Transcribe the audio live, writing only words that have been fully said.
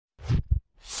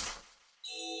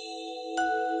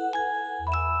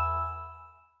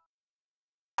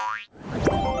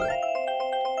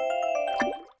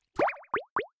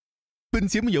本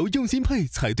节目由用心配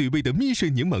才对味的蜜水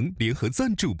柠檬联合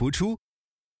赞助播出。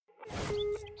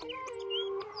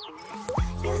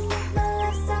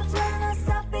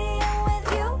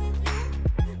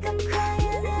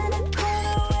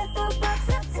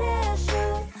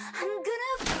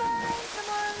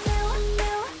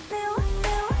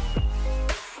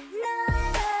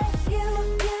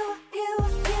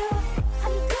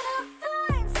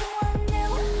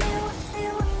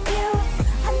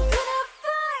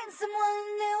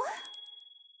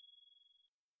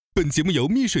本节目由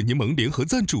蜜水柠檬联合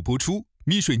赞助播出。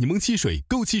蜜水柠檬汽水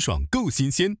够气爽够新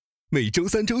鲜，每周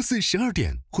3、周4 12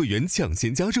点，会员抢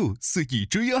先加入4亿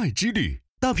追爱之旅。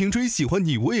大屏追喜欢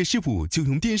你我也是5，就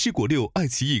用电视果6爱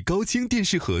奇艺高清电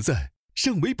视盒子。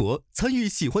上微博参与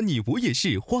喜欢你我也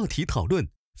是话题讨论，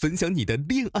分享你的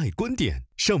恋爱观点。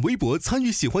上微博参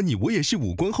与喜欢你我也是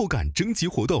5观后感征集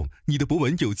活动，你的博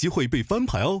文有机会被翻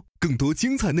牌哦。更多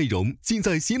精彩内容尽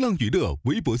在新浪娱乐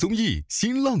微博综艺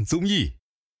新浪综艺。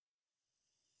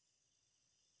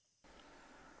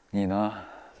你呢？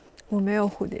我没有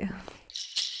蝴蝶。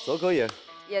泽哥也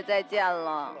再见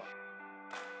了。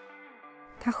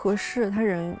他合适，他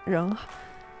人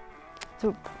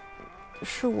就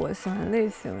是我喜欢类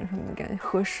型什么的感觉，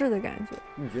合适的感觉。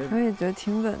你觉得？我也觉得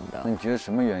挺稳的。那你觉得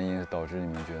什么原因导致你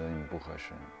们觉得你们不合适？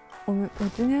我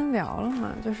今天聊了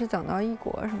嘛，就是讲到异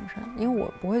国什么事儿，因为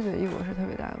我不会觉得异国是特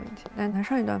别大的问题，但是他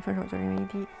上一段分手就是因为异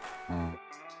地。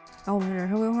然后我们的人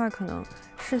生规划可能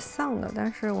是像的，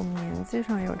但是我们年纪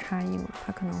上也有差异嘛，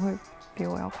他可能会比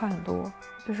我要快很多。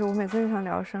就是我每次就想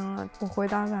聊深了，我回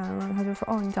答完了，他就说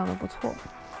哦你讲的不错，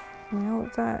没有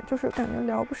在，就是感觉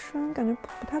聊不深，感觉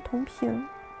不太同频。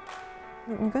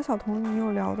你跟小童你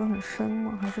有聊得很深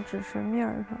吗？还是只是面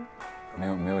儿上？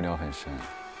没有聊很深，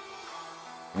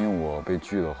因为我被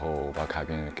拒了后，我把卡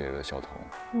片给了小童。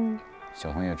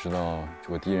小童也知道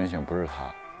我第一人选不是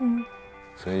他。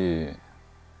所以。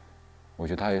我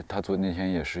觉得他那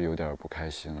天也是有点不开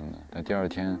心了，但第2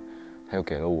天他又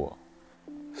给了我，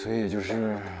所以就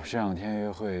是这2天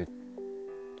约会，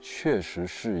确实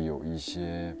是有一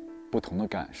些不同的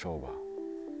感受吧。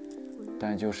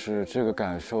但就是这个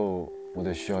感受，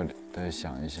我需要再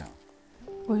想一想。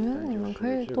我觉得你们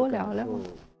可以多聊聊。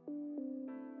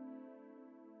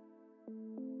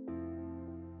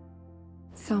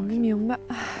想不明白，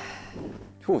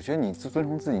就我觉得你遵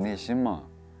从自己内心嘛。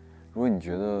如果你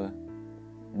觉得。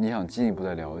你想进一步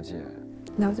的了解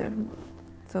什么？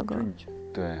泽哥，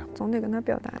对，总得跟他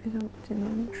表达一下今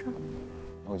天的事。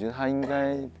我觉得他应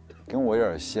该跟我有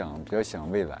点像，比较想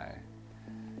未来，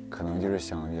可能就是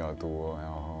想的比较多。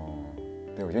然后，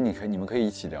对，我觉得你们可以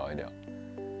一起聊一聊，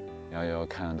聊一聊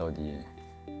看到底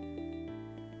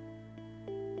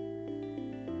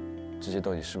这些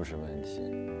到底是不是问题。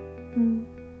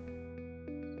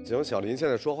行，小林现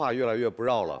在说话越来越不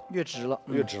绕了，越直了。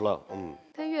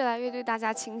他越来越对大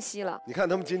家清晰了。你看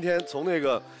他们今天从那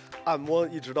个按摩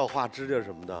一直到画指甲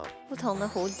什么的，不同的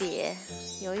蝴蝶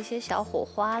有一些小火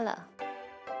花了。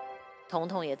彤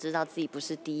彤也知道自己不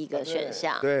是第一个选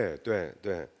项。对。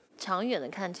长远的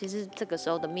看，其实这个时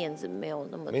候的面子没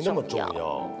那么重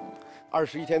要。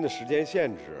21天的时间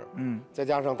限制，再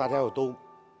加上大家又都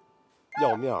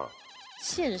要面儿。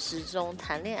现实中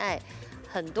谈恋爱。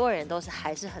很多人都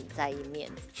还是很在意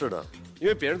面子。是的，因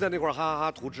为别人在那块哈哈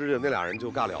哈涂指甲，那俩人就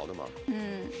尬聊的嘛。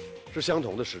是相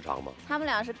同的时长吗？他们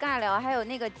俩是尬聊，还有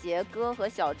那个杰哥和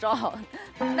小赵，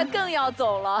那更要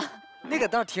走了。那个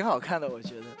倒挺好看的，我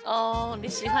觉得。哦，你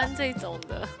喜欢这种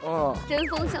的？针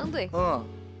锋相对。我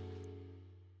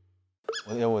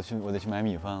得去买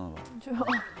米饭了吧？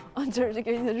这是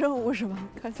给你的任务是吧？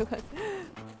快去。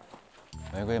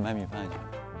我要过去买米饭去。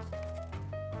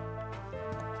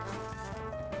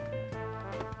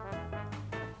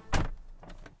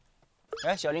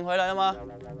哎，小林回来了吗？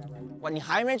哇，你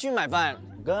还没去买饭？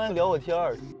刚刚聊会天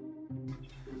儿。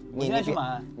你现在去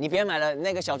买？你别买了，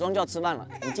那个小庄就要吃饭了。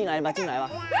你进来吧，进来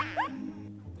吧。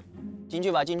进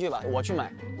去吧，我去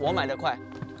买，我买得快。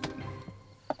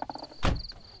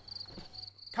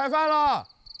开饭了。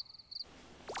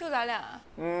就咱俩。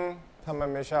他们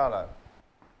没下来。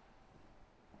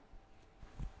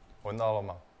闻到了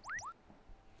吗？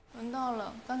闻到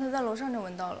了，刚才在楼上就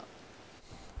闻到了。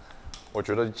我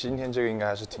觉得今天这个应该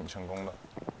还是挺成功的。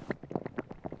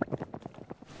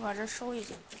我把这收一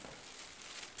下。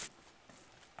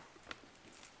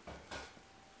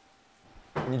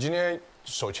你今天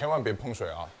手千万别碰水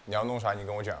啊！你要弄啥你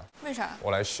跟我讲。为啥？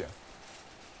我来洗。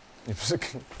你不是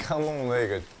刚弄那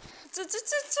个？这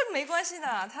没关系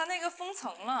的，他那个封层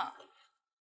了。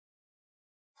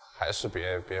还是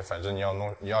别，反正你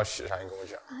要洗啥你跟我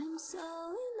讲。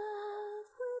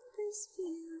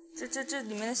这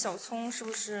里面的小葱是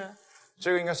不是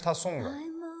这个应该是他送的，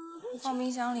放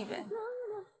冰箱里呗。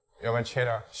要不然切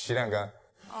点，洗2根。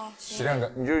哦，洗2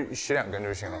根，你就洗2根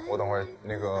就行了。我等会儿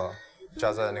那个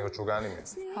加在那个猪肝里面。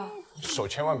好。手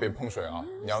千万别碰水啊！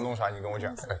你要弄啥你跟我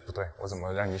讲。哎，不对，我怎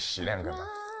么让你洗2根呢？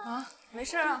啊，没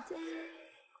事啊。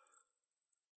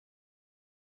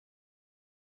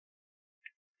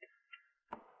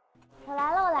我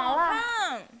来了，我来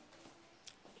了。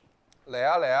来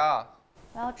啊来啊！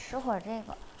我要吃会儿这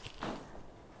个。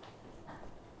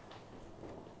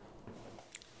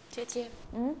姐姐，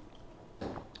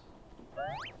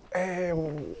哎，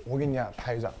我给你俩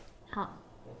拍一张。好。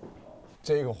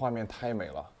这个画面太美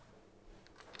了。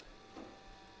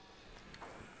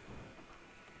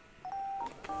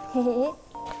嘿嘿嘿，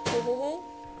嘿嘿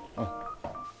嘿。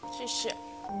谢谢。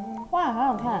哇，好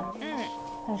好看。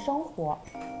很生活。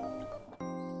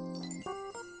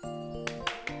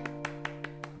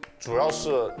主要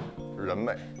是人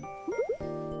美。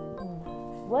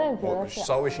我也觉得是。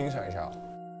稍微欣赏一下。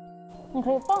你可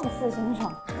以放肆欣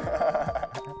赏。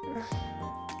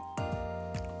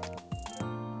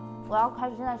我要开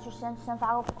始现在去先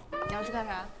发个火。你要去干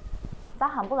啥？咋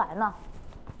喊不来呢？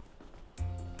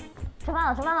吃饭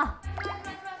了，吃饭了！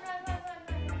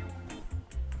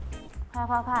快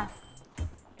快快！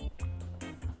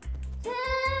吃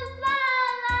饭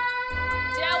啦！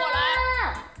姐，我来。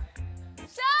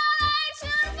上来吃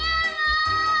饭啦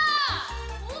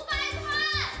！500块，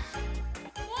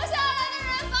不下来的人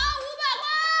罚500块。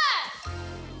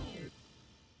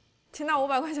听到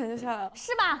500块钱就下来了，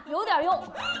是吧？有点用，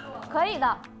可以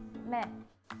的，妹。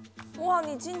哇，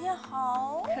你今天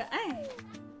好可爱。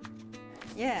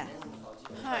耶。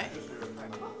嗨，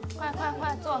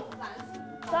快坐。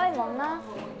赵一萌呢？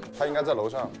他应该在楼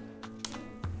上。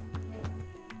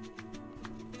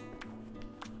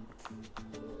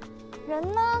人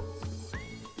呢？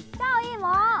赵一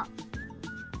萌。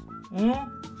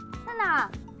在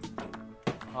哪？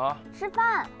啊。吃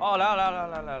饭。哦，来。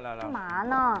干嘛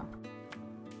呢？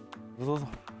走。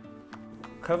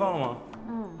开饭了吗？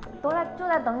就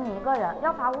在等你一个人，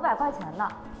要罚500块钱的。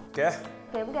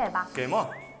给不给吧？给嘛。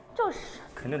就是。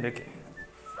肯定得给。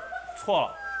错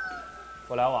了，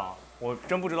我来晚了，我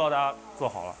真不知道大家做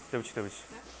好了，对不起。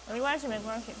没关系。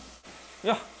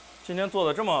呀，今天做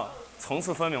的这么层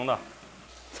次分明的。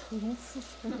层次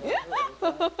分明。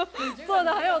做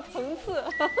的很有层次，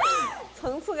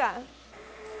层次感。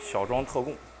小庄特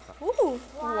供。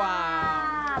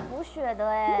哇，补血的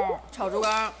哎。炒猪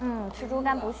肝。吃猪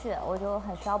肝补血，我就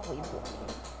很需要补一补。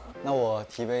那我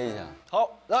提杯一下。好，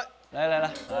来。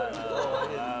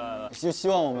就希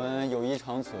望我们友谊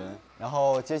长存，然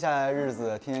后接下来的日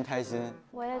子天天开心。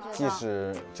我也觉得。即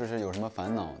使就是有什么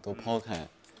烦恼都抛开，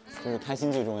就是开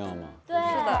心最重要嘛。对，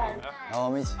是的。然后我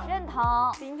们一起。认同。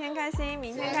今天开心，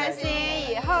明天开心，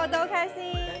以后都开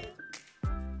心。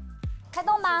开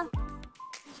动吧。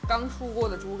刚出过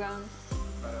的猪肝。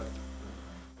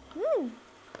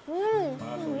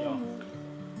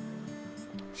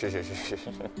谢谢。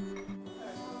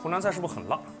湖南菜是不是很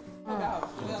辣？很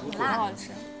辣，好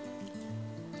吃。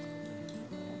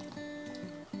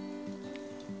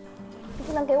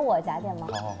不能给我夹点吗？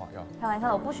好，要。开玩笑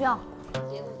的，我不需要。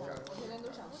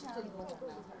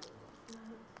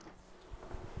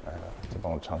来，再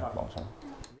帮我尝尝。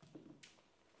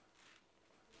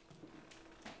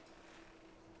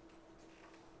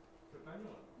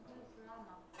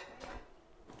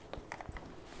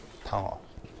烫好。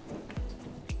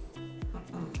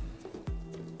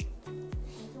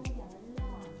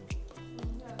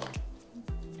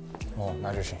哦，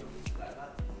那就行。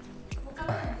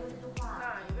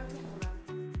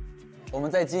我们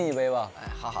再敬一杯吧。哎，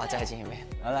好，再敬一杯。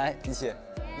来，一起。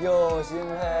用心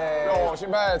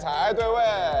配，才对味。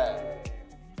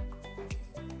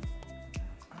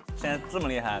现在这么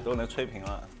厉害，都能吹平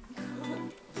了。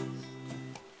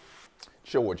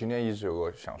其实我今天一直有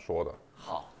个想说的。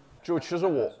好。就其实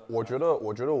我觉得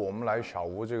我们来小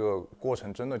屋这个过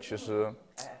程真的其实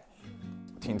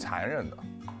挺残忍的。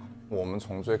我们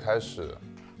从最开始，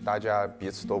大家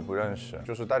彼此都不认识，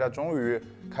就是大家终于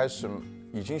开始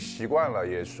已经习惯了，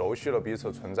也熟悉了彼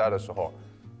此存在的时候，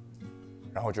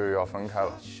然后就又要分开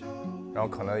了，然后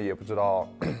可能也不知道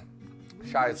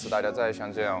下一次大家再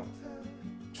像这样，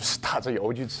就是打着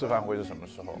游击吃饭会是什么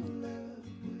时候。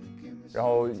然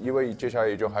后因为接下来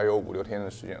也就还有5、6天的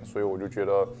时间，所以我就觉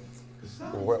得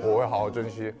我会好好珍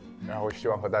惜，然后希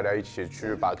望和大家一起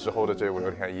去把之后的这5、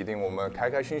6天，一定我们开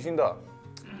开心心的。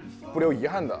不留遗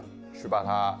憾的去把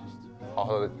它好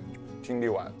好的经历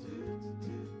完，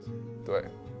对，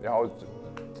然后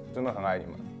真的很爱你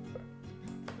们，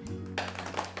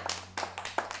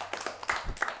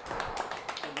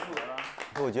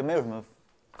对。我觉得没有什么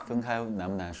分开难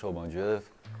不难受吧？我觉得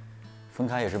分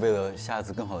开也是为了下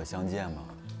次更好的相见嘛。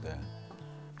对，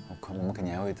我们肯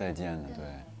定还会再见的。对。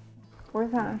我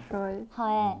想说一句，好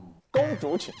哎。公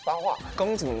主请发话，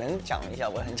公主能讲一下，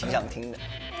我挺想听的。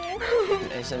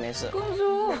没事没事。公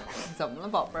主，怎么了，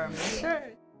宝贝儿？没事儿。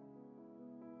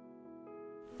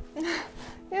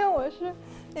因为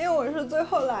我是最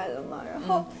后来的嘛，然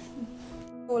后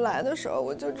我来的时候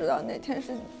我就知道那天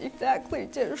是 exactly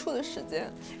结束的时间，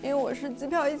因为我是机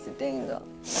票一起订的，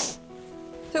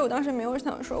所以我当时没有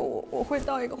想说我会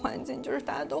到一个环境，就是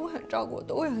大家都会很照顾我，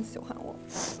都会很喜欢我。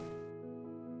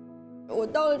我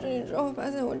到了这里之后，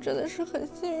发现我真的是很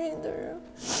幸运的人。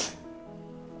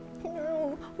就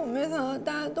是我没想到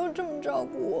大家都这么照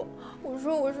顾我。我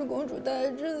说我是公主，大家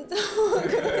真的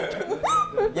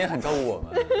也很照顾我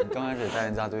们。刚开始带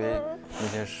一大堆那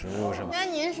些食物什么。那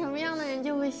你是什么样的人，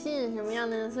就会吸引什么样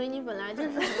的人，所以你本来就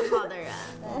是很好的人。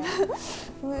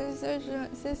我也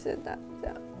谢谢大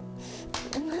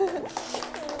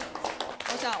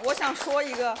家。我想说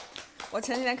一个，我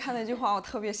前几天看了一句话，我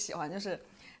特别喜欢，就是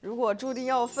如果注定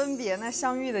要分别，那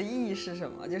相遇的意义是什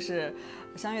么？就是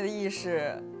相遇的意义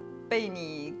是。被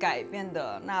你改变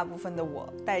的那部分的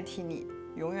我，代替你，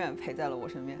永远陪在了我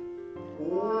身边。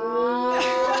哇！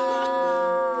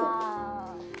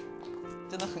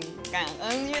真的很感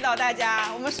恩遇到大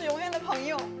家，我们是永远的朋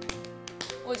友。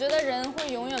我觉得人会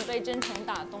永远被真诚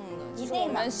打动的，就是我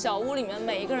们小屋里面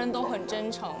每一个人都很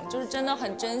真诚，就是真的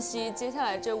很珍惜接下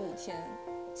来这5天。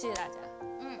谢谢大家。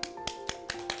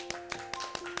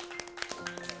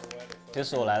其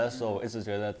实我来的时候，我一直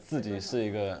觉得自己是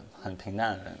一个很平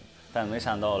淡的人。但没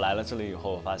想到来了这里以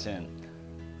后，发现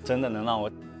真的能让我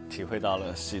体会到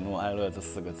了喜怒哀乐这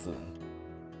4个字。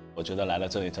我觉得来了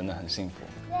这里真的很幸福。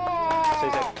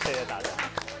谢谢大家。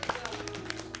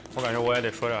我感觉我也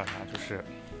得说点啥，就是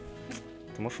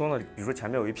怎么说呢？比如说前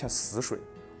面有一片死水，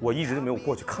我一直都没有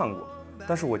过去看过，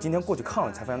但是我今天过去看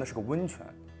了，才发现那是个温泉。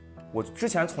我之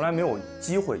前从来没有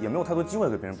机会，也没有太多机会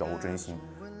给别人表露真心，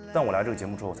但我来这个节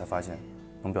目之后，才发现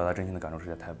能表达真心的感受实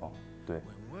在太棒。对。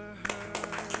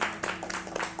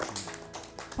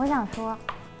我想说，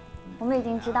我们已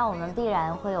经知道我们必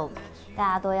然会有大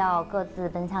家都要各自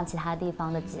奔向其他地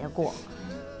方的结果，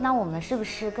那我们是不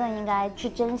是更应该去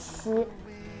珍惜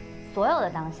所有的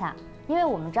当下？因为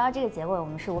我们知道这个结果我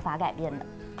们是无法改变的。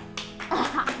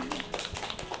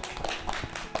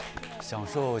享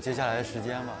受接下来的时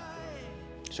间吧。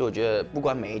所以我觉得，不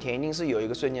管每一天，一定是有一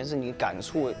个瞬间是你感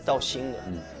触到心的。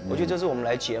我觉得这是我们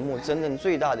来节目真正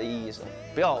最大的意义，是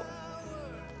不要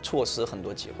错失很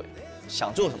多机会。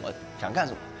想做什么，想干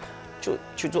什么，就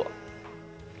去做。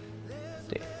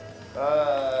对。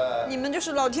你们就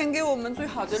是老天给我们最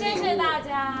好的礼物。谢谢大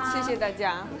家，谢谢大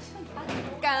家，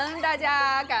感恩大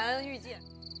家，感恩遇见。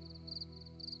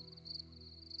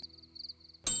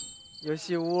游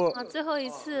戏屋啊，最后一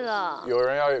次了。有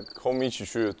人要和我们一起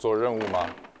去做任务吗？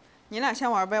你俩先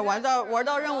玩呗，玩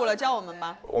到任务了叫我们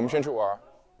吧。我们先去玩。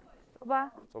走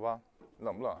吧。走吧。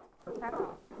冷不冷？还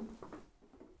好。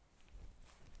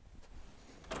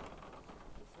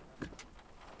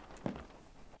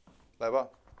来吧。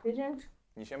别坚持。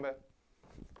你先呗。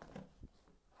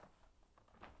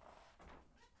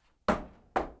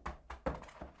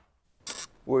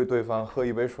为对方喝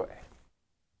一杯水。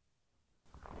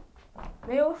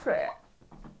没有水。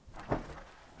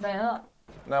没了。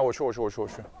那我去。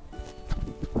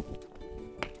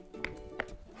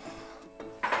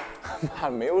妈，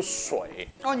没有水。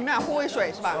哦，你们俩互喂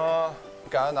水是吧？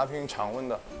赶快拿瓶常温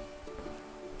的。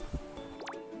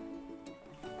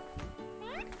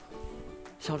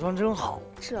小庄真好。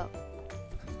是。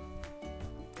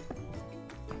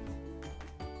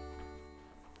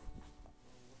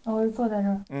那我就坐在这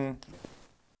儿。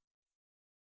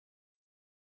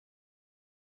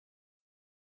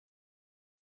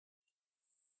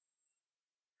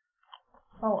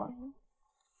抱我。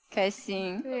开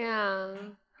心。对呀。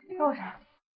抱我啥？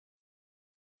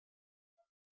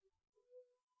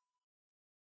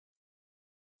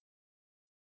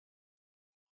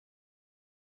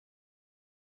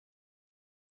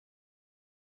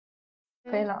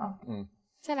可以了啊。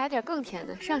再来点更甜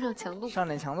的，上强度。上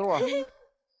点强度啊！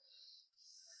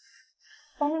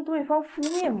帮对方敷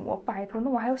面膜，拜托，那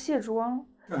我还要卸妆。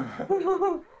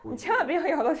你千万别想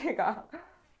摇到这个。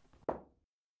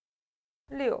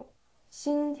6，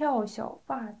心跳小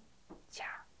发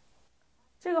卡，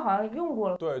这个好像用过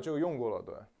了。对，这个用过了，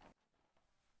对。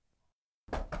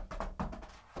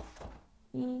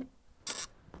1，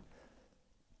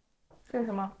这是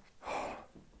什么？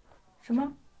什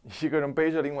么？一个人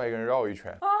背着另外一个人绕一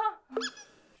圈。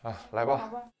来吧。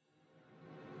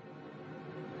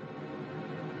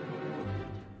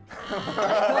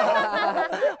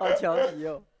好调皮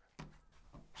哦。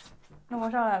那我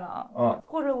上来了啊。嗯。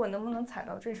或者我能不能踩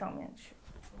到这上面去？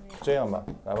这样吧，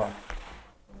来吧。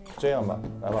这样吧，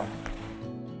来吧。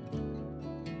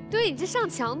对，你这上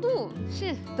强度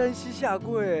是单膝下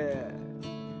跪。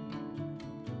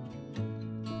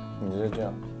你这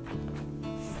样，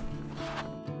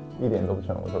一点都不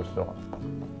沉，我说实话。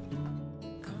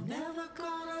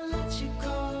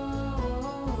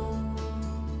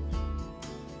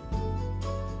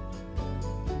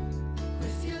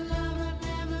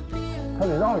他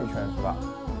得绕一圈是吧？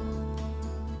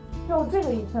绕这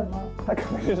个一圈吗？他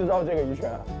肯定是绕这个一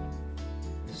圈啊。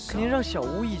肯定绕小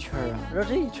屋一圈啊，绕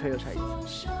这一圈有啥意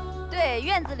思？对，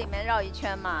院子里面绕一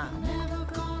圈嘛。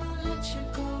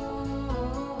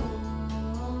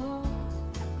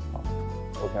好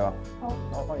 ，OK 了。好，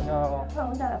那我放你下来喽。快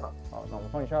放下来吧。好，那我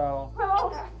放你下来喽。快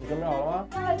放！你准备好了吗？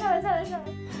下来，下来，下来，下来。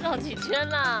绕几圈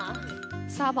啦？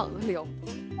撒膀子溜。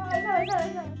下来，下来，下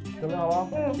来，下来。准备好了？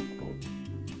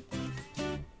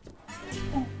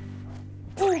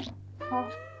好。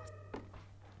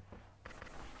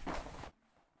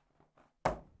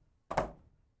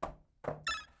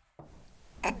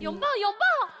拥抱，拥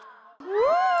抱！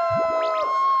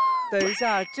等一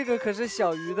下，这个可是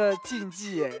小鱼的禁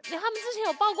忌哎。他们之前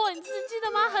有抱过，你记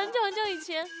得吗？很久很久以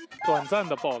前。短暂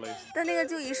的抱了一下。但那个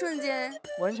就一瞬间。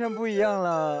完全不一样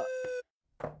了。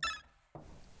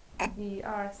1、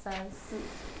2、3、4。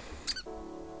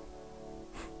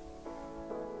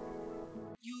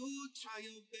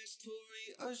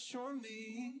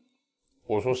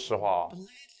我说实话啊，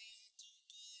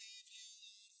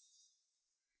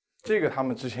这个他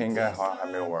们之前应该好像还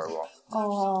没有玩过。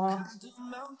哦，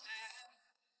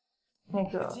那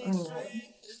个，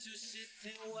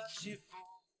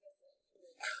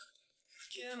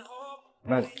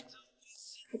那这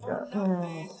个，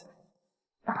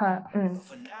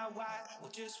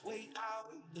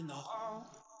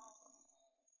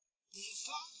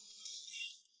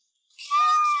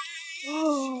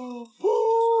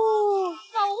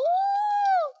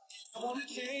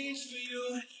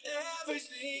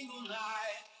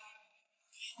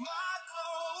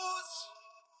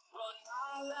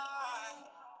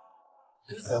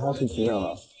他是几秒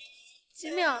了？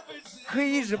几秒？可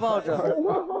以一直抱着。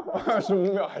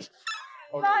25秒还是？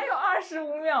哪有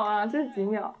25秒啊？这是几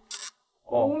秒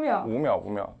？5秒。5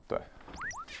秒，对。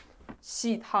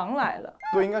喜糖来了。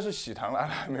对，应该是喜糖来了，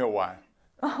还没有完。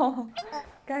哦，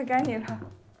该你了。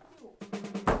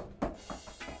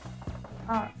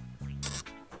2，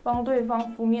帮对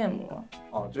方敷面膜。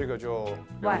哦，这个就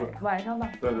晚上吧。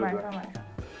对，晚上。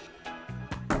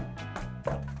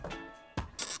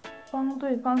帮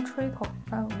对方吹口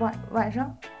晚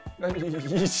上。那你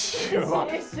一起吧。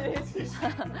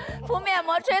敷面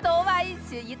膜、吹头发一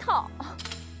起一套。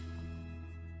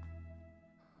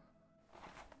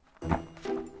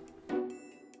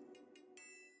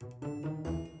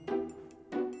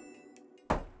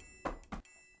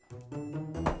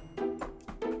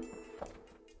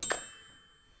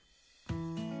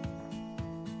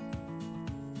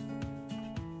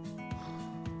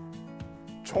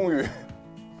终于，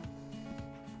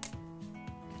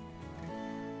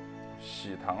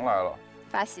喜糖来了，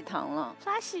发喜糖了，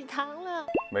发喜糖了。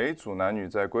每组男女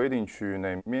在规定区域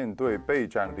内面对背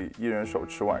站立，一人手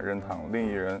持碗扔糖，另一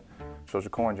人手持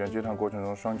空碗卷接糖过程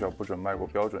中，双脚不准迈过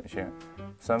标准线。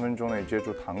3分钟内接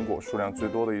住糖果数量最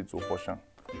多的一组获胜。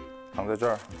糖在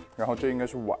这儿，然后这应该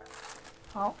是碗。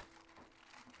好。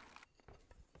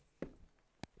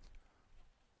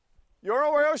有人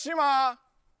玩游戏吗？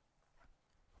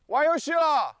玩游戏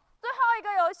了。最后一个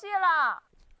游戏了。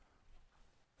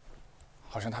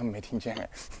好像他们没听见哎。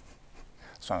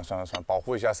算了，保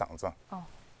护一下嗓子。哦。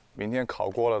明天考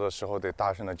过了的时候得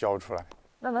大声的叫出来。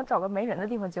那能找个没人的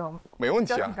地方叫吗？没问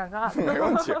题啊。挺尴尬的。没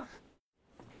问题。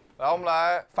来，我们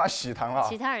来发喜糖了。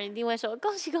其他人一定会说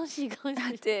恭喜恭喜恭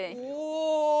喜。对。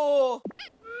哦。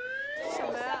什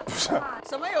么呀？不是。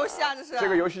什么游戏啊？这是？这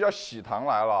个游戏叫喜糖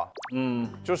来了。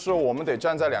就是我们得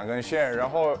站在2根线，然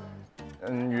后。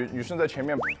女生在前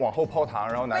面往后抛糖，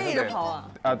然后男生得跑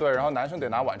啊，对，然后男生得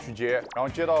拿碗去接，然后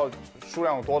接到数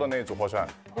量多的那一组获胜。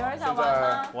有人想玩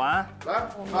吗？玩，来，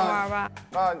我们玩吧。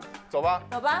那走吧。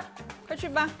走吧，快去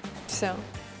吧。行，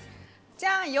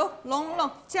加油，龙龙，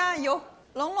加油，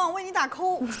龙龙为你打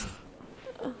call。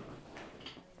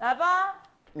来吧。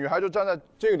女孩就站在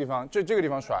这个地方，这个地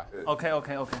方甩。OK。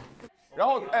然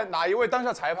后哪一位当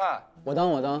下裁判？我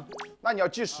当。那你要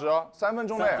计时哦，3分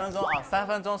钟内。3分钟啊，3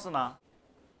分钟是吗？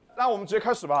那我们直接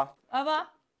开始吧。来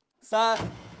吧。3、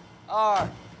2、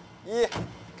1，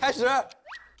开始。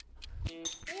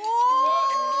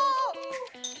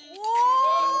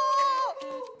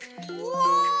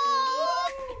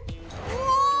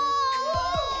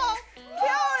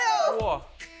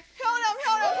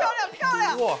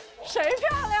嚯！谁漂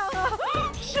亮啊？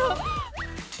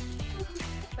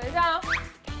等一下啊！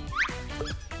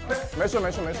没事。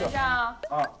等一下啊！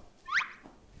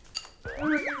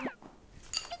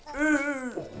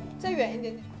再远一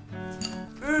点点。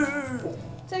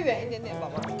再远一点点，宝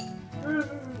宝。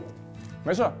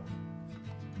没事。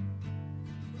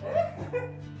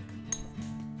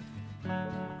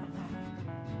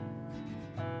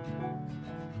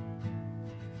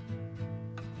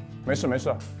没事，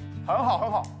很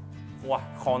好。哇，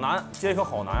好难，接一颗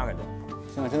好难啊，感觉。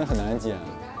这个真的很难接。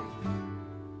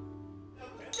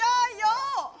加油！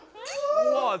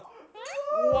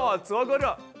哇，泽哥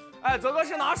这，哎，泽哥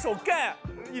是拿手盖，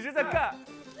一直在盖。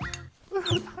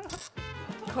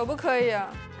可不可以啊？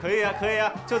可以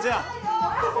啊，就这样。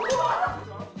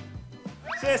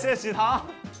谢谢喜糖。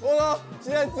我操，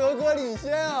现在泽哥领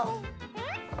先啊！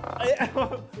哎呀，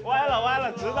歪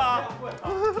了，直的啊！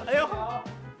哎呦！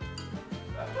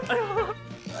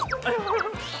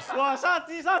我上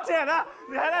地上捡的，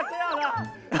你还在这样的？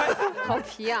好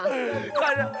皮啊！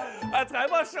看着，哎，裁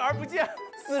判视而不见。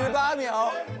48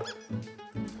秒。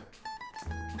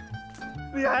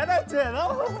你还在捡呢？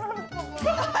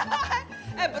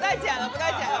哎，不带剪了。我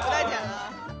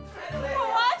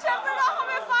完全不知道后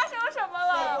面发生什么了。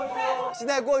现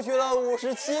在过去了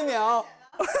57秒。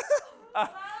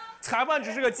裁判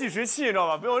只是个计时器，你知道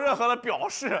吗？没有任何的表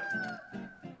示。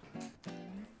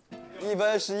1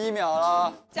分11秒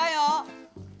了，加油！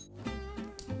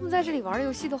他们在这里玩的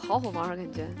游戏都好好玩，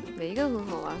感觉每一个都很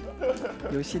好玩。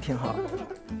游戏挺好。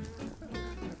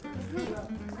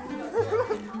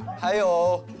还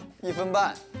有1分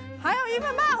半。还有1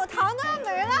分半，我糖都要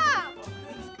没了。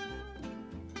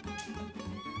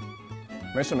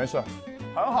没事，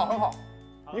很好。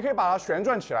你可以把它旋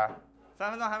转起来。3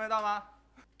分钟还没到吗？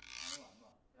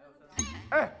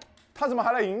哎，他怎么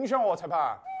还来影响我，裁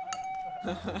判？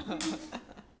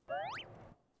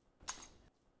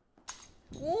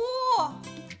哇！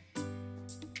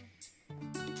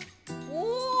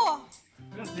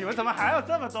你们怎么还有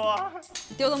这么多？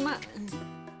丢得慢。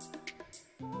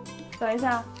等一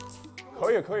下。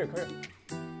可以。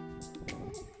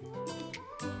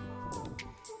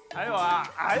还有啊，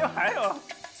还有。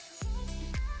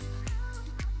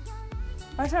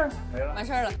完事儿了。没了。完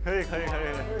事儿了。可以。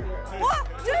哇，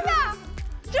真的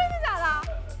假的？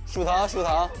数糖。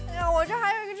哎呀，我这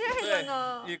还有一个这个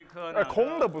呢。1颗。哎，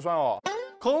空的不算哦。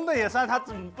空的也算，他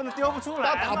怎么不能丢不出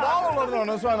来？他打爆了哪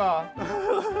能算呢？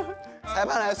裁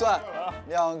判来算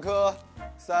，2颗、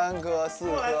3颗、4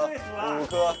颗、5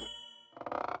颗。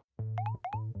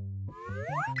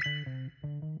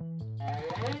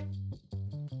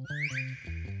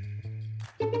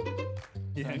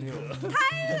严格。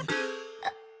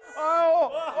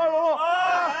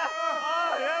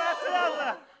原来这样子。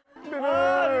别，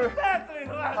太嘴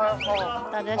了。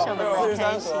大家笑得蛮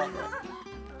开心的。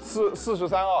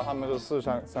43啊，他们是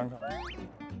43颗。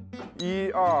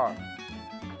1、2、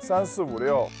3、4、5、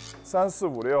6、3、4、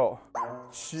5、6、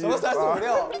7。什么3、4、5、6？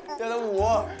这是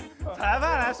5。裁判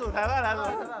来数，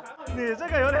你这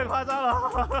个有点夸张了。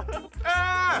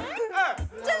哎，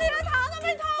这里的糖都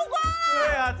被偷光了。对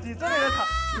呀，你这里的糖，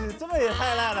你这个也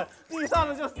太烂了，地上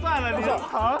的就算了，你的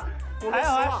糖还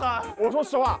少。我说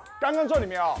实话，刚刚这里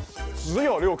面啊，只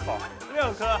有6颗。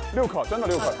6颗，真的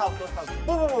6颗。差不多。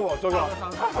不，周哥。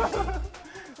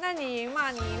那你赢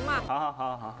嘛。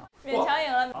好。勉强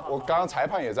赢了。我刚刚裁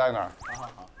判也在那儿。好。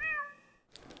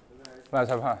来，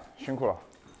裁判辛苦了。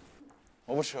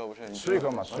我不吃，吃一颗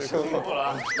嘛，吃一颗。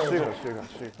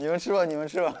你们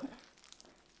吃吧。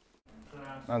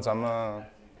那咱们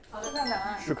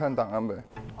去看档案呗。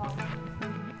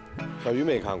小鱼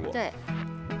没看过。对。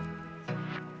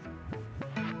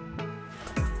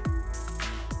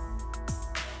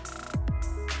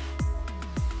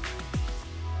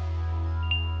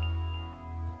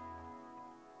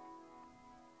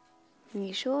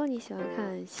你说你喜欢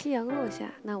看夕阳落下，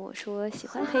那我说喜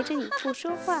欢陪着你不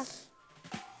说话。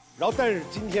然后，但是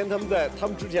今天他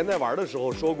们之前在玩的时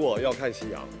候说过要看夕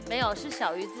阳，没有，是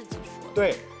小鱼自己说。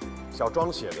对，小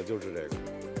庄写的就是这个。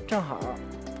正好。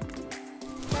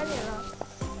该你了。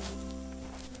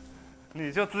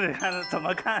你就自己看怎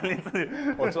么看你自己。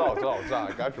我知道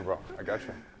 ，I got you, bro, I got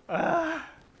you。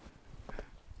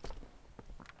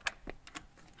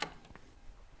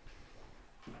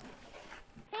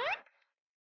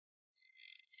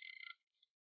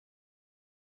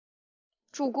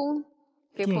助攻，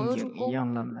给朋友助攻。一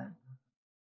样浪漫。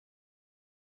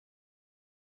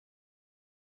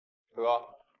哥。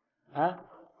啊？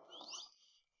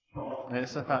没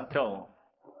事，他跳舞。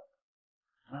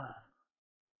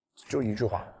就一句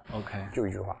话。 OK。就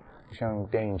一句话，像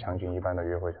电影场景一般的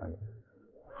约会场景。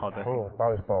好的。不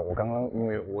好意思，我刚刚因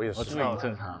为我也是。我知道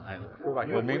正常，哎，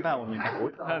我明白。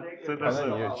真的是。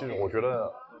你也记住，我觉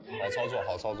得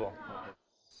好操作。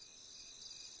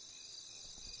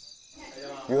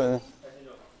余文，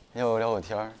要聊会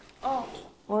天儿。哦，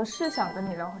我是想跟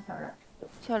你聊会天的。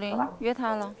小林约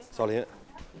他了。小林，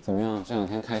怎么样？这2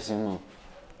天开心吗？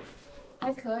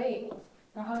还可以，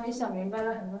然后也想明白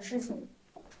了很多事情。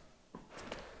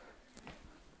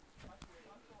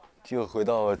又回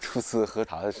到初次喝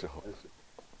茶的时候。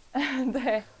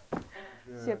对，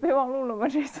写备忘录了吗？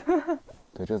这次？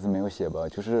对，这次没有写吧？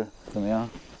就是怎么样？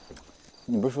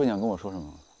你不是说你想跟我说什么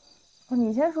吗？哦，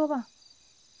你先说吧。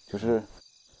就是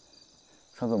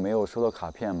上次没有收到卡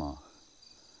片吗？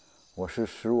我是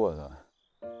失落的。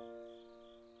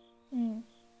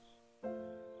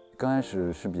刚开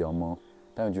始是比较懵，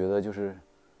但我觉得就是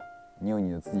你有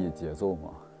你的自己的节奏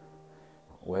嘛。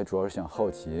我也主要是想好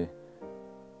奇，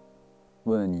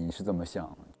问问你是怎么想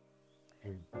的。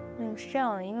是这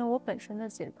样的，因为我本身的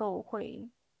节奏会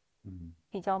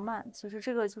比较慢，其实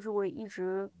这个就是我也一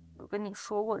直有跟你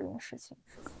说过这件事情。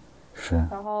是。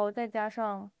然后再加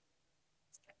上，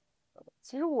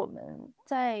其实我们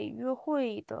在约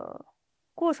会的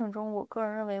过程中，我个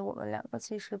人认为我们2个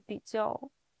其实比较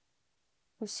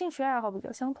有兴趣爱好比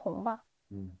较相同吧。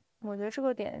我觉得这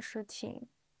个点是挺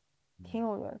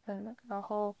有缘分的。然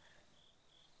后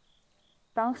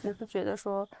当时是觉得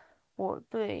说我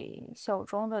对小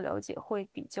庄的了解会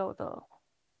比较的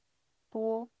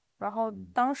多，然后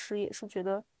当时也是觉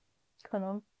得可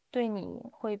能对你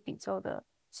会比较的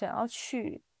想要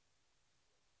去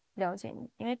了解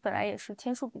你，因为本来也是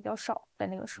天数比较少在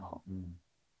那个时候，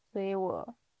所以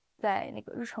我在那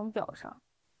个日程表上，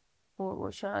我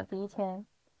选了第1天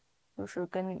就是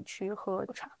跟你去喝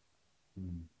茶。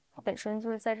本身就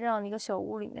是在这样的一个小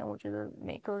屋里面，我觉得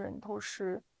每个人都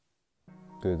是，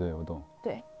对，我懂。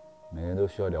对，每个人都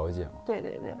需要了解嘛。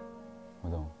对，我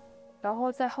懂。然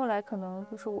后再后来，可能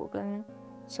就是我跟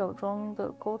小庄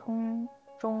的沟通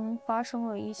中发生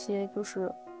了一些就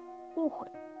是误会，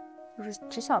就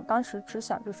是当时只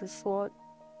想就是说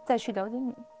再去了解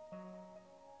你。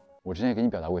我之前也给你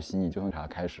表达过心意，就从茶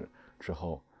开始之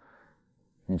后，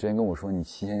你之前跟我说你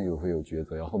7天就会有抉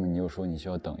择，然后后面你又说你需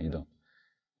要等一等。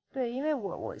对，因为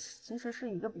我其实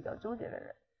是一个比较纠结的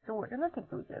人，就我真的挺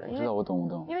纠结的。我知道，我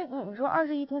懂。因为你说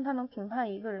21天他能评判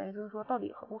一个人，就是说到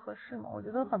底合不合适嘛？我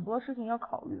觉得很多事情要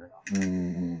考虑。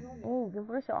因为已经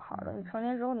不是小孩了，你成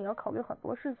年之后你要考虑很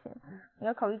多事情，你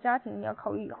要考虑家庭，你要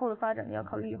考虑以后的发展，你要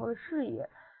考虑以后的事业。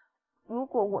如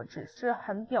果我只是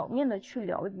很表面的去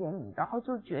了解你，然后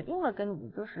就决定了跟你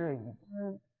就是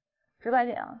直白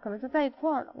点啊，可能就在一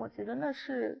块儿了，我觉得那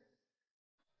是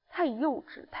太幼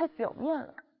稚、太表面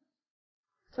了。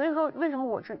所以说，为什么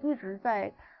我是一直在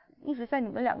你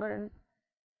们2个人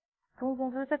中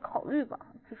间就是在考虑吧？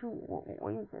就是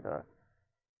我也觉得，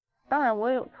当然我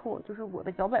也有错，就是我的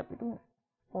摇摆不定，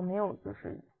我没有就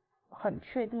是很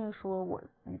确定说我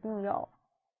一定要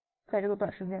在这个短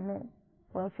时间内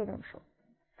我要确定手，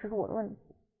这是我的问题。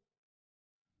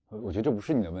我觉得这不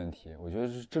是你的问题，我觉得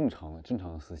是正常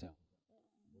的思想。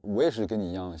我也是跟你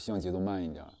一样，希望节奏慢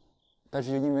一点，但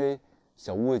是因为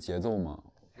小屋的节奏嘛。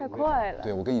太快了。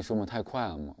对，我跟你说嘛，太快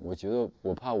了嘛。我觉得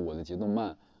我怕我的节奏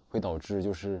慢，会导致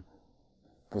就是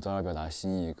不早点表达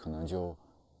心意，可能就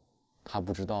他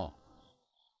不知道。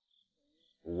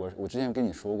我之前跟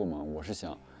你说过嘛，我是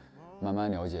想慢慢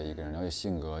了解一个人，了解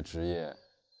性格、职业、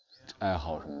爱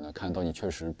好什么的，看到底确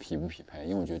实匹不匹配，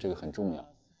因为我觉得这个很重要。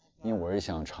因为我是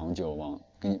想长久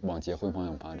往结婚方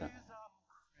向发展，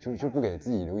就不给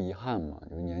自己留遗憾嘛。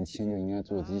就是年轻就应该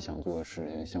做自己想做的事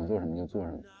情，想做什么就做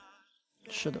什么。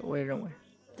是的，我也认为。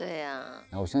对呀。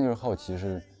然后我现在就是好奇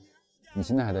是，你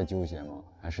现在还在纠结吗？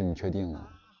还是你确定了？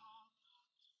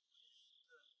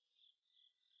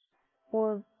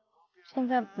我现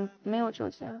在没有纠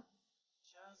结了。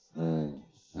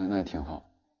那也挺好。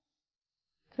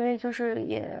所以就是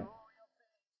也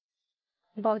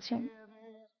很抱歉。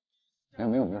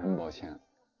没有什么抱歉。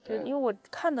就因为我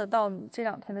看得到你这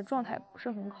2天的状态不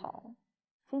是很好。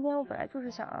今天我本来就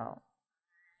是想要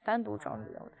单独找你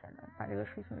聊天的，把这个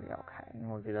事情聊开，因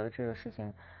为我觉得这个事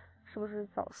情是不是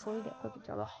早说一点会比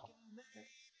较的好。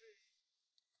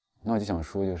那我就想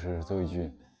说，就是最后一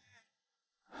句，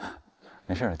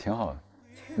没事，挺好的。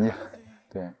你，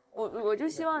对。我就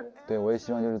希望。对，我也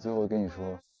希望就是最后跟你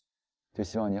说，就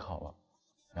希望你好了，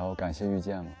然后感谢遇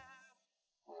见了。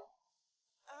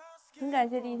很感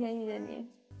谢第1天遇见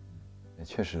你。也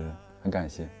确实很感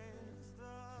谢。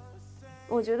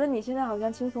我觉得你现在好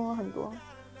像轻松了很多。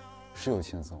是有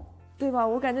轻松，对吧？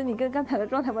我感觉你跟刚才的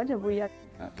状态完全不一样。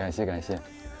感谢。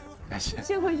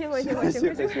幸会。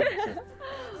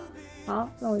好，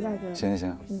那我下去。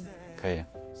行，可以。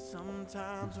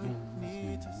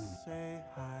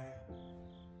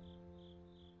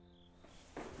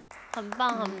很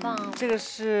棒，很棒。这个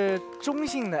是中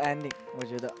性的 ending， 我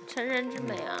觉得。成人之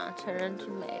美啊，成人之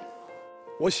美。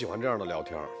我喜欢这样的聊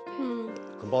天。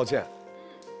很抱歉，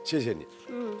谢谢你。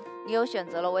你有选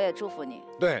择了，我也祝福你。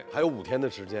对，还有5天的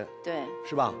时间。对，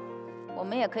是吧？我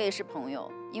们也可以是朋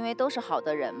友，因为都是好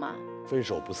的人嘛。分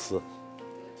手不撕。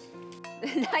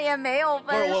人家也没有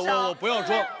分手。不是我不要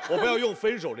说，我不要用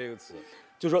分手这个词，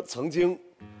就说曾经，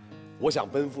我想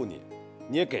奔赴你，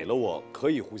你也给了我可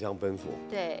以互相奔赴。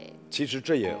对。其实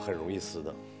这也很容易撕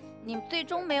的。你最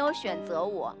终没有选择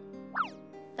我，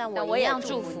但我一样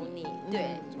祝福你。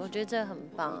对，我觉得这很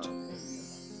棒。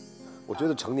我觉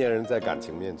得成年人在感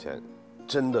情面前，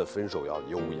真的分手要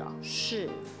优雅。是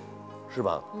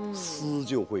吧？撕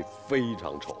就会非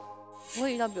常丑。我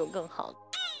会遇到比我更好的。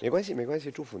没关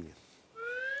系，祝福你。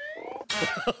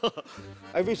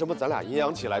哎，为什么咱俩阴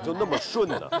阳起来就那么顺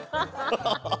呢？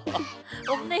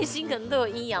我们内心可能都有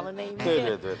阴阳的那一面。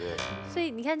对。所以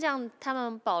你看，这样他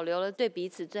们保留了对彼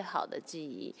此最好的记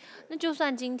忆。那就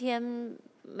算今天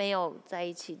没有在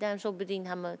一起，但说不定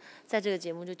他们在这个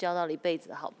节目就交到了一辈子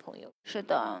的好朋友。是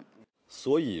的。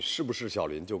所以是不是小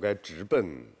林就该直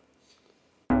奔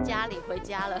家里回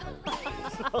家了？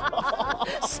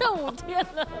剩5天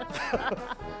了。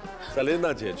赛琳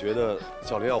娜姐觉得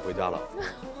小林要回家了。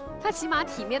他起码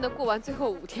体面的过完最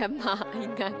后5天吧，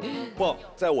应该。不，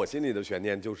在我心里的悬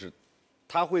念就是，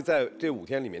他会在这5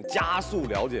天里面加速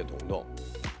了解彤彤，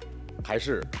还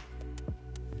是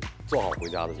做好回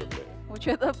家的准备？我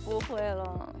觉得不会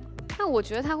了。那我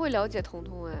觉得他会了解彤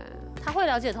彤，哎，他会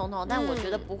了解彤彤，但我觉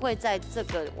得不会在这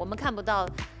个我们看不到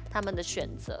他们的选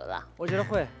择啦。我觉得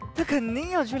会，他肯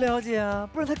定要去了解啊，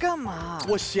不然他干嘛？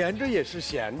我闲着也是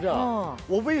闲着，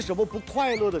我为什么不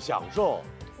快乐的享受？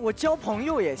我交朋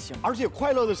友也行，而且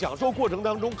快乐的享受过程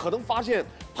当中，可能发现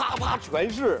啪啪全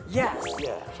是 yes，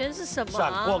 全是什么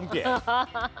闪光点，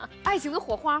爱情的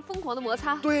火花，疯狂的摩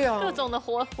擦，对呀，各种的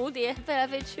蝴蝶飞来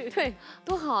飞去，对，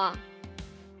多好啊！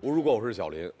如果我是小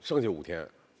林，剩下5天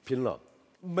拼了，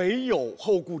没有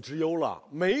后顾之忧了，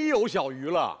没有小鱼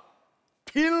了，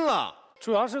拼了。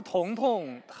主要是彤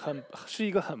彤是一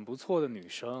个很不错的女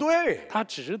生，对，她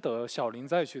值得小林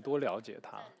再去多了解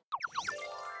她。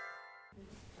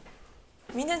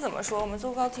明天怎么说？我们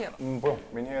坐高铁吗？不用，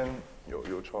明天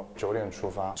有车，9点出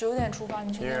发。9点出发，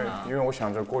你确定吗？因为我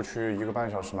想着过去1个半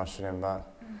小时嘛，10点半。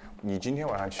你今天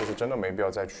晚上其实真的没必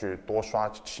要再去多刷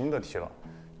新的题了，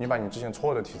你把你之前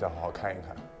错的题再好好看一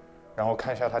看，然后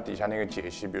看一下它底下那个解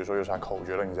析，比如说有啥口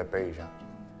诀了，你再背一下。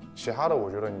其他的我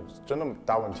觉得你真的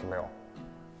大问题没有。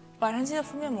晚上记得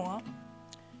敷面膜，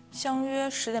相约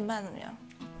10点半怎么样？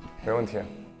没问题。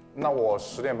那我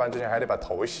10点半之前还得把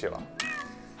头洗了。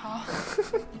好。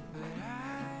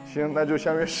行，那就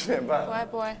相约10点半。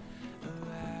Boy。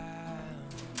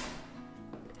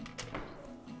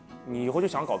你以后就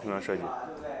想搞平面设计？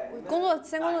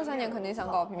先工作3年，肯定想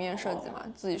搞平面设计嘛，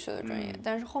自己学的专业。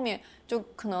但是后面就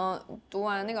可能读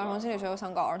完那个儿童心理学，我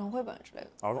想搞儿童绘本之类的。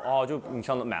儿童就你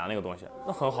上次买的那个东西，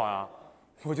那很好呀，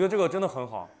我觉得这个真的很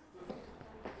好。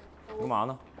你干嘛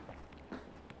呢？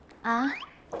啊？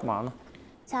干嘛呢？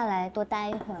下来多待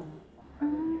一会儿。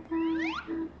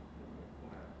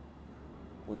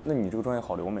那你这个专业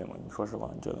好留美吗？你说实话，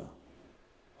你觉得？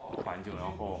环境，然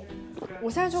后我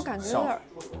现在就感觉有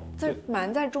点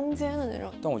蛮在中间的那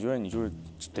种。但我觉得你就是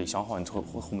得想好你后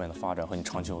面的发展和你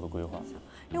长期后的规划。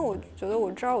因为我觉得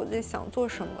我知道我自己想做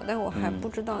什么，但我还不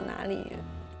知道哪里。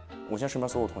我现在身边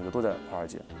所有同学都在华尔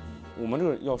街，我们这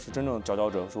个要是真正佼佼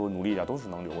者，说努力一点都是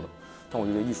能留的。但我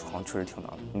觉得艺术行确实挺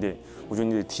难的，我觉得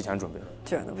你得提前准备。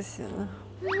卷的不行啊。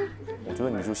我觉得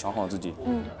你就想好自己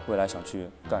未来想去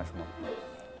干什么。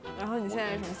然后你现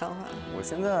在有什么想法？我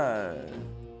现在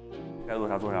该做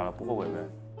啥做啥了，不后悔呗，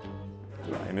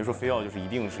对吧？也没说非要就是一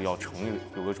定是要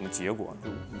有个什么结果，就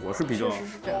我是比较，确实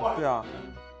是这样。对啊。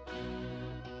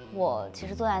我其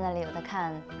实坐在那里，我在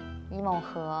看一梦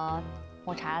和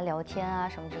抹茶聊天啊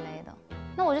什么之类的。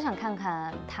那我就想看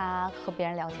看他和别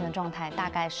人聊天的状态大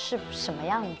概是什么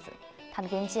样子，他的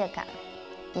边界感，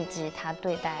以及他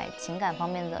对待情感方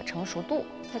面的成熟度。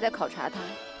他在考察他。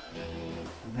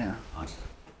那样啊，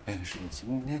是你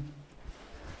今天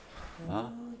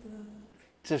啊？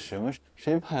这什么？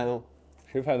谁拍的？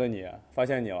谁拍的你？发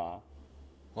现你了？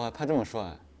哇，他这么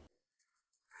帅。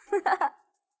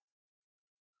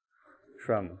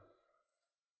帅吗？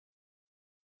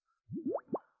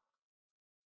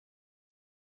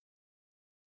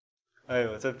哎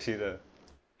呦，这 P 的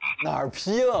哪儿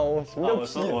P 了？我什么叫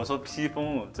P？我说披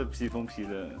风，这披风 P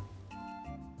的。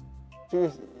这个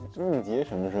综艺节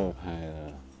什么时候拍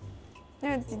的？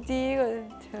那是第一个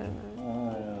天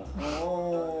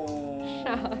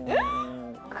啥？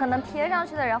可能贴上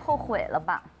去的人后悔了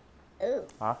吧？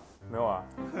啊，没有啊？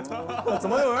怎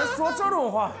么有人说这种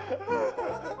话？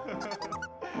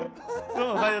这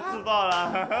么快就自爆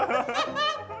了？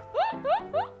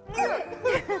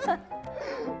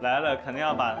来了，肯定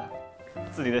要把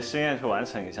自己的心愿去完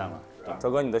成一下嘛。泽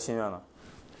哥，你的心愿呢？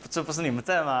这不是你们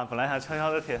在吗？本来还悄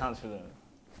悄的贴上去的。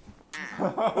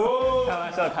开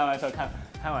玩笑，开玩笑，开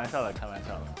玩笑的，开玩笑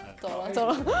的。走了走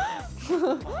了。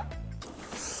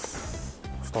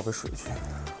倒杯水去。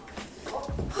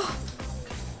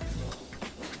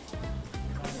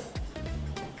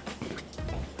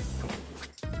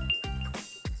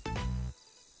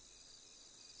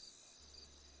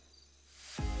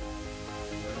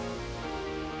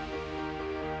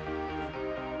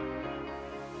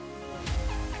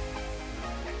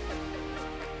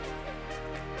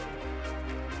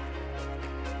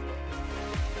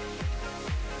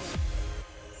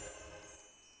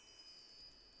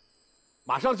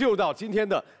马上进入到今天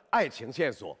的爱情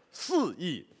线索4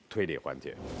亿推理环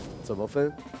节，怎么分？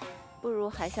不如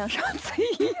还像上次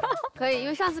一样。可以，因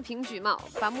为上次平局嘛，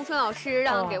把木春老师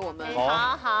让给我们。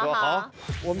好，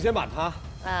我们先把他。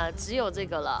只有这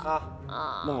个了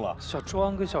啊，弄了。小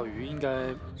庄跟小鱼应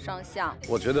该双向。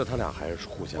我觉得他俩还是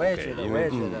互相给，我也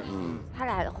觉得，他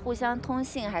俩互相通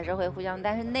信还是会互相，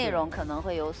但是内容可能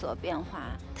会有所变化。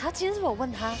他今天是我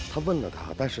问他，他问了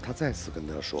他，但是他再次跟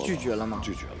他说拒绝了吗？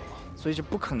拒绝了。所以就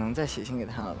不可能再写信给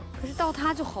他了。可是到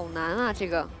他就好难啊，这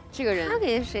个人。他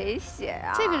给谁写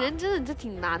啊？这个人真的就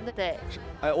挺难的。对。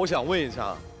哎，我想问一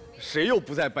下，谁又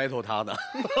不在 battle 他呢？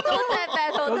都在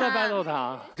battle 他。都在 battle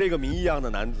他。这个谜一样的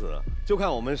男子，就看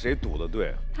我们谁赌的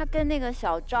对。他跟那个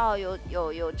小赵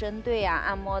有针对啊，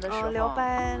按摩的时候聊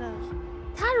掰了。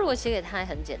他如果写给他也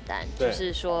很简单，就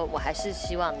是说我还是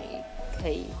希望你可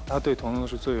以。他对彤彤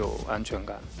是最有安全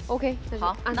感。OK，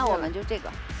 好，那我们就这个。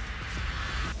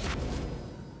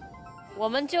我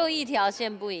们就一条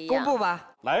线不一样。公布吧。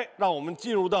来，让我们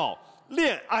进入到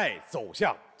恋爱走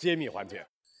向揭秘环节。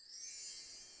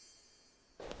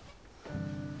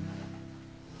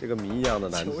这个谜一样的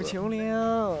男子。求求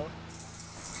了。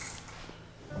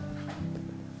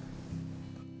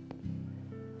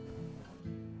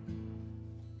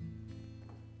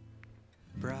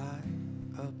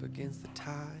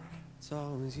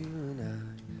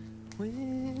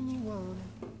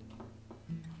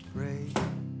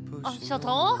哦，小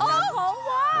童，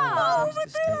哇，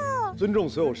对了。尊重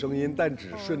所有声音，但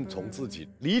只顺从自己，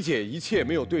理解一切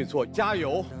没有对错，加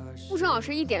油！木春老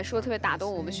师一点说特别打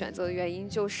动我们选择的原因，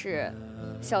就是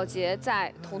小杰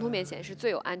在彤彤面前是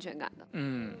最有安全感的。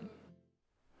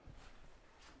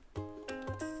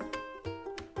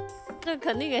这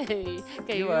肯定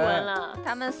给余文了，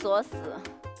他们锁死。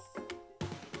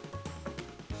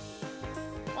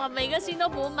哇，每个心都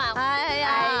补满。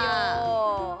哎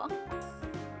呦！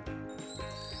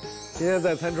今天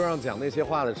在餐桌上讲那些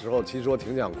话的时候，其实我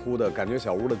挺想哭的，感觉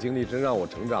小屋的经历真让我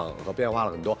成长和变化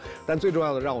了很多。但最重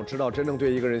要的，让我知道真正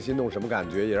对一个人心动什么感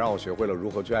觉，也让我学会了如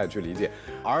何去爱、去理解。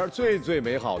而最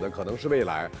美好的，可能是未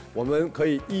来，我们可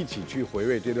以一起去回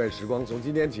味这段时光。从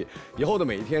今天起，以后的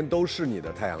每一天都是你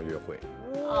的太阳约会。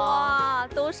哇，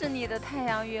都是你的太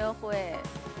阳约会，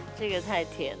这个太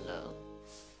甜了。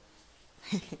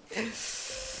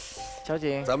小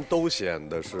景，咱们都选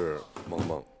的是萌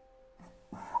萌。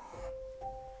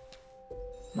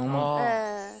萌萌，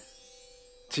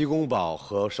鸡公煲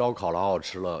和烧烤老好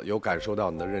吃了，有感受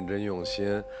到你的认真用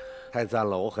心，太赞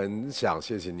了！我很想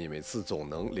谢谢你，每次总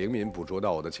能灵敏捕捉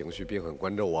到我的情绪，并很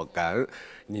关注我，感恩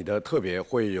你的特别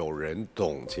会有人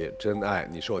懂且真爱，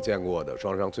你是我见过的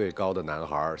双商最高的男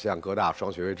孩，向哥大双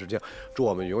学位致敬，祝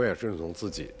我们永远顺从自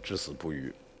己，至死不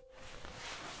渝。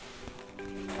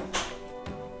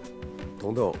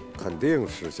彤彤肯定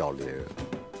是小林。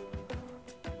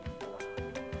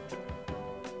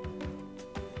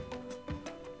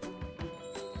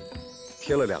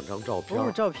贴了2张照片，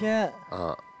有照片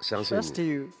啊，相信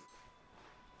你。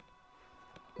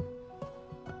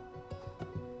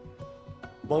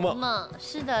萌萌，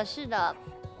是的，是的。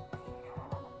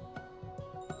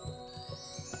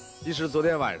其实昨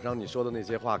天晚上你说的那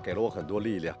些话给了我很多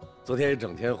力量。昨天一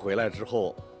整天回来之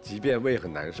后，即便胃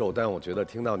很难受，但我觉得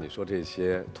听到你说这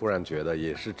些，突然觉得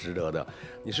也是值得的。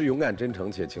你是勇敢、真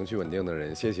诚且情绪稳定的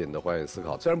人，谢谢你的换位思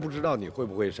考。虽然不知道你会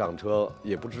不会上车，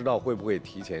也不知道会不会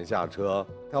提前下车，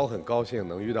但我很高兴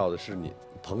能遇到的是你。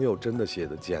朋友真的写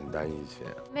的简单一些，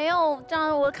没有这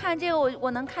样。我看这个，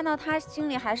我能看到他心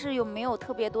里还是没有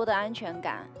特别多的安全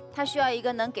感。他需要一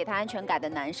个能给他安全感的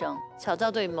男生。小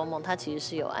赵对于萌萌，他其实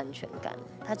是有安全感，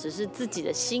他只是自己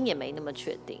的心也没那么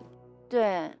确定。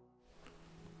对。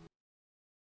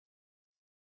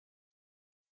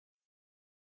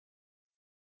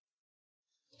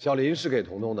小林是给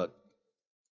彤彤的。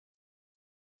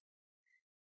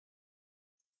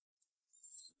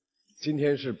今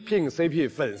天是拼 CP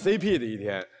粉 CP 的一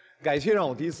天，感谢让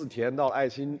我第一次体验到爱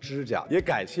心指甲，也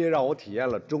感谢让我体验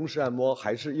了中式按摩，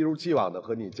还是一如既往的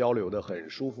和你交流的很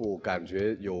舒服，感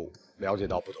觉有了解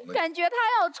到不同的。感觉他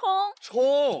要冲，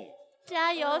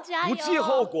加油加油，不计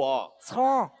后果，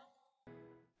冲。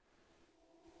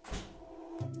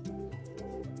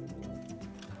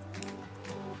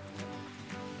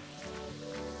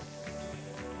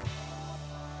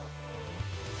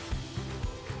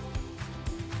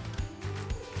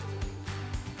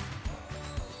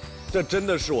这真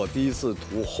的是我第一次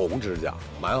涂红指甲，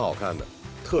蛮好看的，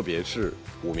特别是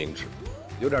无名指，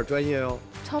有点专业哦，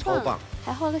超棒，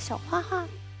还画了个小花花。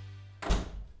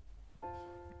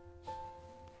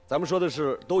咱们说的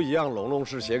是都一样，龙龙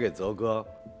是写给泽哥。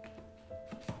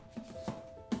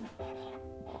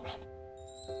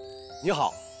你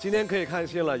好，今天可以看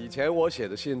信了。以前我写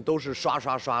的信都是刷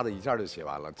刷刷的，一下就写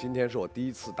完了。今天是我第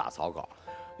一次打草稿。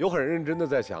有很认真的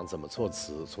在想怎么措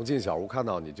辞。从进小屋看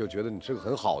到你就觉得你是个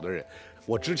很好的人。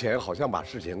我之前好像把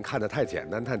事情看得太简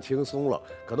单、太轻松了，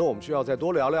可能我们需要再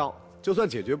多聊聊。就算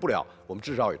解决不了，我们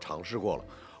至少也尝试过了。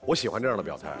我喜欢这样的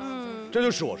表态，这就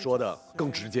是我说的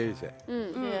更直接一些。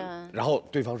然后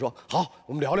对方说好，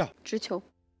我们聊聊。直球。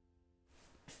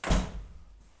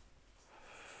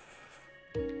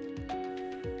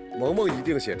萌萌一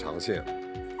定写长信，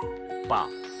爸。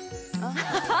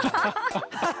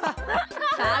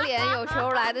打脸有时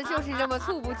候来的就是这么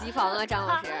猝不及防啊，张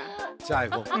老师。下一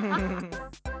封。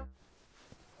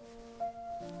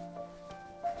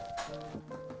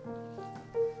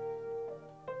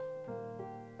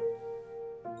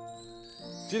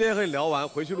今天和你聊完，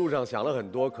回去路上想了很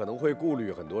多，可能会顾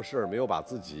虑很多事儿，没有把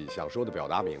自己想说的表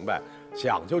达明白。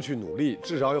想就去努力，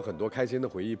至少有很多开心的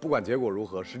回忆。不管结果如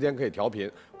何，时间可以调频，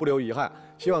不留遗憾。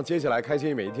希望接下来开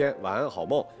心每一天，晚安好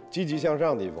梦，积极向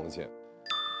上的一封信。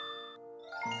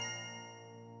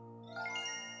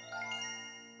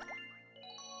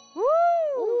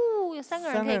有3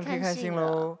个人可以看信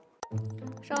喽。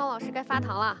少王老师该发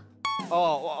糖了。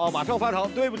哦，马上发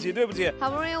糖，对不起。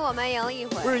好不容易我们赢了一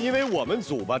回。不是因为我们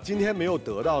组吧，今天没有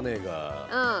得到那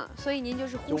个。所以您就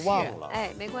是忽视。就忘了。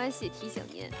哎，没关系，提醒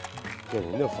您。给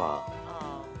您的发。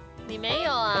哦，你没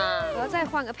有啊？我要再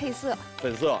换个配色。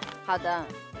粉色。好的。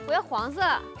我要黄色。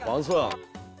黄色。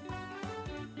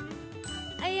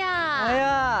哎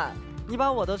呀，你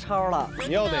把我都抄了。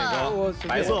你要哪个？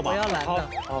白色吧。我要蓝的。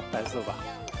好，白色吧。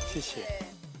谢谢。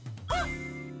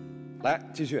来，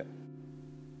继续。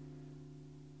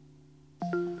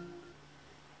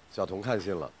小童看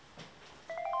信了。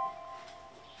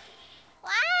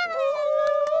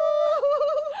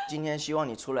今天希望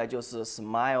你出来就是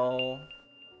smile 哦。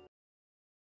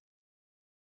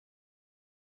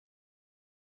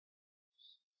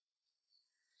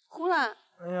哭了。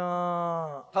哎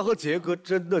呀，他和杰哥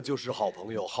真的就是好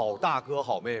朋友，好大哥，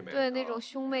好妹妹。对，那种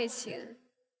兄妹情。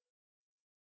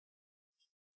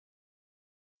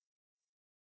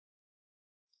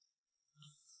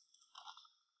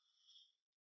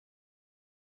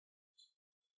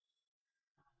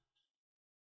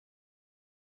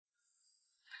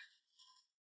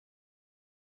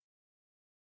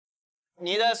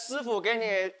你的师傅给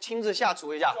你亲自下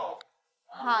厨一下。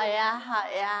好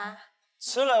呀。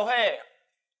吃了会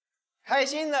开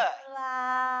心的。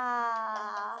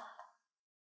哇。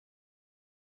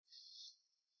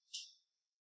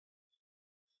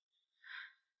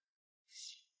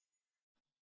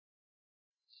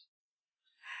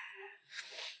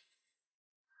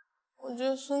我觉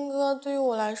得孙哥对于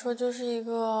我来说就是一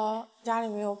个家里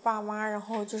没有爸妈，然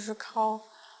后就是靠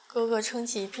哥哥撑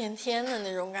起一片天的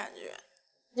那种感觉，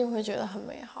就会觉得很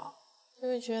美好，就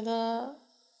会觉得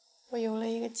我有了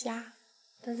一个家，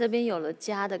在这边有了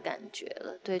家的感觉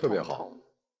了，对，特别好。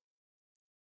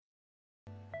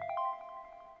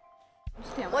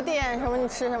我点什么你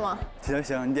吃什么。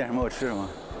行，你点什么我吃什么，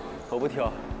我不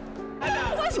挑。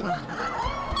为什么？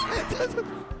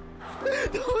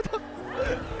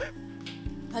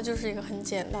他就是一个很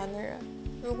简单的人。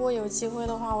如果有机会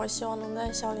的话，我希望能在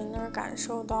小林那儿感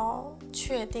受到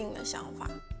确定的想法。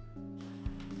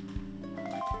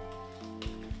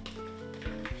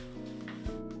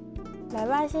来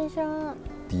吧，先生。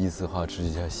第一次画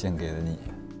指甲献给了你。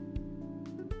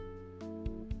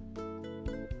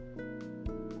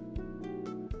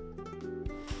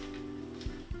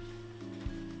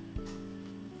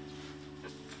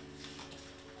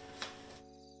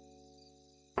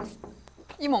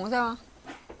一萌在吗？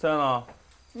在呢。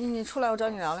你出来，我找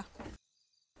你聊聊。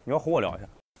你要和我聊一下？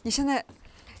你现在，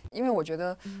因为我觉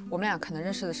得我们俩可能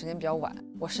认识的时间比较晚，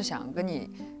我是想跟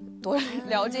你多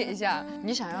了解一下。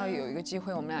你想要有一个机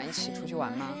会，我们俩一起出去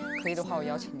玩吗？可以的话，我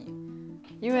邀请你。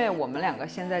因为我们两个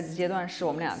现在的阶段是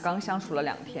我们俩刚相处了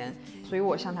2天，所以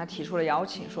我向他提出了邀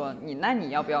请，说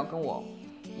你要不要跟我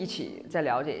一起再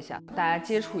了解一下，大家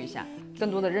接触一下，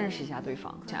更多的认识一下对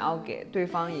方，想要给对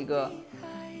方一个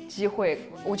机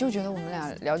会。我就觉得我们俩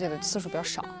了解的次数比较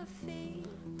少，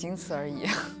仅此而已。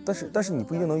但是你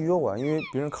不一定能约我啊，因为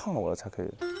别人看了我了才可以，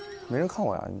没人看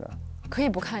我呀，应该。可以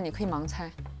不看，你可以盲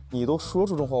猜。你都说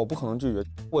出这种话，我不可能拒绝。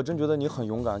我真觉得你很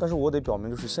勇敢，但是我得表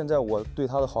明，就是现在我对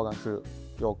他的好感是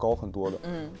要高很多的。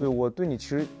对，我对你其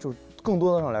实就更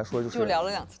多的上来说就聊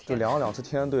了2次天，就聊了2次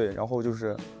天，对，然后就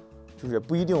是也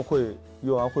不一定会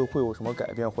约完会有什么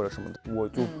改变或者什么的，我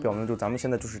就表明就咱们现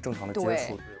在就是正常的接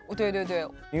触。对，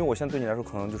因为我现在对你来说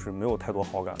可能就是没有太多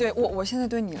好感。对我现在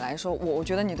对你来说，我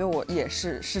觉得你对我也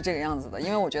是这个样子的，因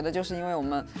为我觉得就是因为我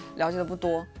们了解的不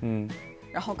多，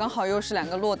然后刚好又是2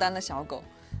个落单的小狗。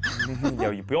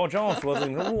也不要这样说，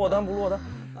你说落单不落单？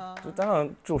就咱俩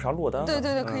这有啥落单？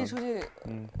对，可以出去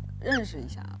认识一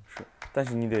下。是，但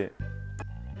是你得，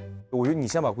我觉得你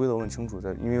先把规则问清楚，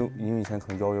因为你以前可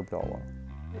能邀约不了我，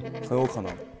很有可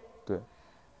能。对，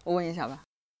我问一下吧。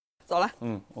走了。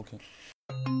OK。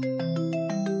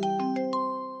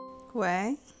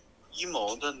喂。一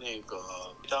谋的那个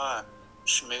档案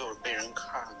是没有被人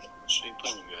看的，所以不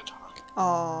能约他。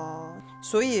哦，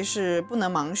所以是不能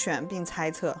盲选并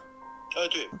猜测。对，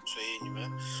所以你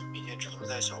们明天只能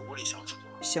在小屋里相处。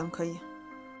行，可以。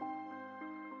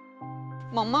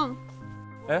萌萌，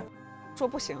说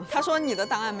不行，他说你的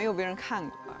档案没有被人看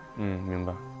过。明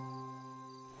白。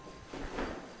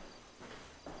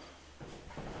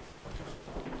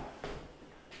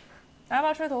来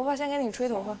吧，吹头发，先给你吹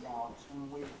头发。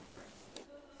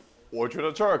我觉得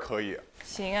这儿可以。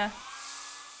行啊。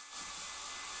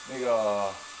那个，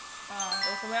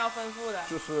有什么要吩咐的？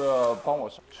就是帮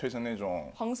我吹成那种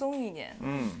蓬松一点。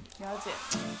了解。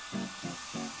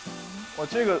我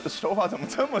这个手法怎么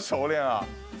这么熟练啊？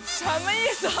什么意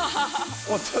思啊？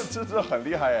我这很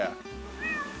厉害耶！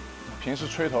平时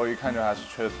吹头一看就还是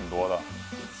吹的挺多的。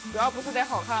主要不是得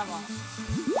好看吗？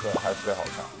对，还是得好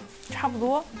看。差不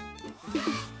多。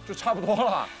就差不多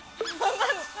了。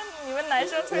那你们男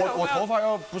生吹头发，我头发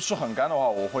要不是很干的话，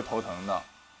我会头疼的。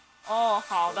哦，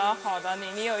好的，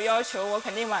你有要求，我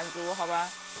肯定满足，好吧？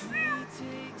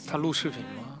他录视频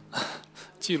吗？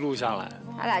记录下来。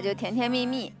他俩就甜甜蜜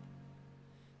蜜。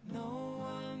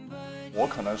我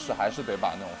可能是还是得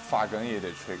把那种发根也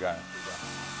得吹干。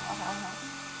好。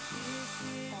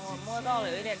我摸到了，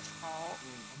有点潮。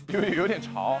有点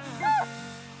潮。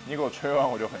你给我吹完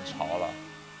我就很潮了。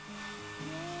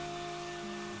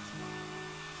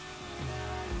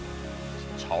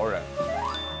潮人。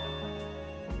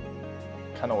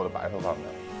看到我的白头发没有？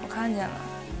我看见了，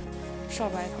少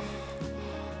白头。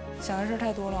想的事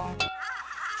太多了啊。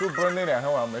就不是那2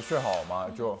天晚上没睡好吗？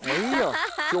就没有，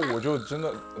我就真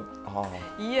的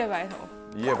一夜白头。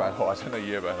一夜白头啊，真的一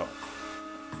夜白头。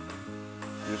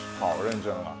你好认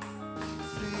真啊。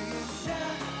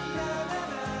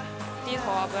低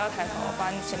头啊，不要抬头，把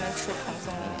你前面吹蓬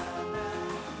松一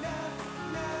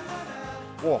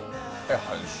点。哇，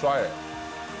很帅哎。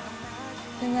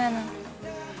现在呢？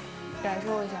感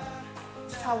受一下，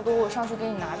差不多。我上去给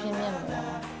你拿片面膜。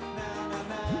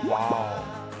哇哦！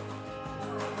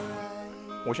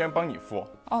我先帮你敷。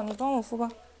哦，你帮我敷吧。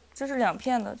这是2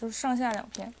片的，就是上下2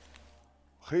片。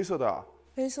黑色的啊？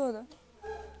黑色的。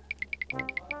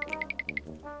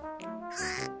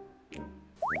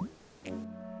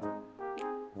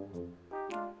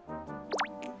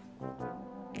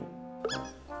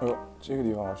哎呦，这个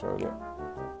地方好像有点。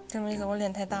什么意思？我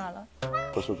脸太大了？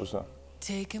不是。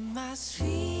Taking my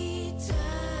sweet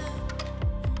time,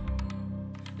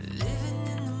 living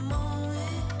in the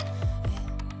moment,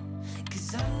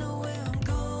 'cause I know where I'm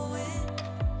going.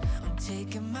 I'm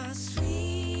taking my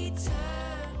sweet time.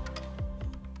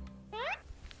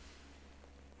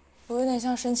 我有点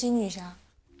像神奇女侠。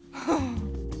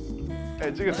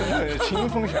这个真的很清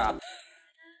风侠。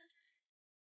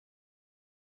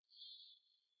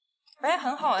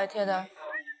很好贴的。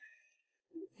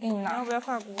给你拿，要不要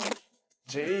发箍？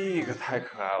这个太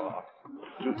可爱了，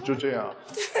就这样。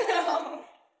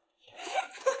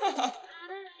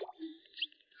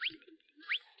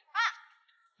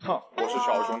哼，我是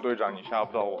小熊队长，你吓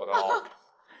不到我的哦。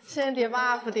现在叠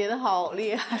buff 叠的好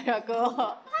厉害呀，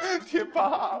哥！叠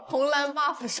buff， 红蓝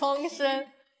buff 双升，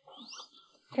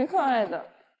挺可爱的。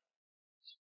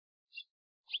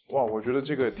哇，我觉得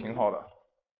这个挺好的。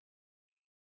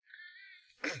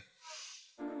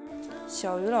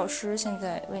小鱼老师现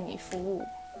在为你服务，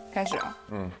开始啊。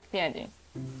闭眼睛。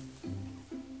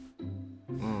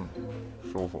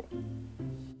舒服。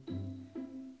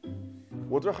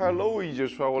我这还露一截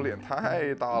出来，我脸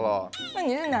太大了。那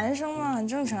你是男生嘛，很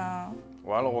正常啊。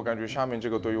完了，我感觉下面这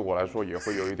个对于我来说也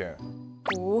会有一点。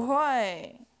不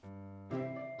会。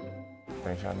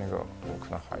等一下，那个我可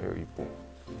能还有一步，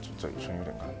这一层有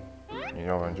点干，你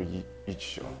要不然就一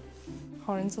起了。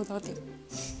好人做到底。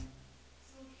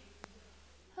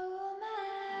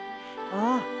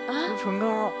涂唇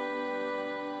膏。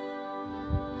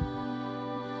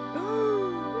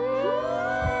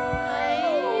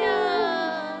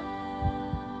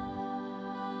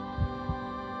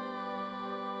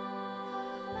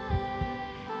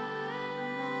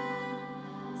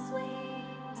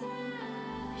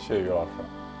谢谢于老师。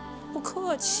不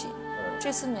客气，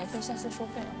这次免费，下次收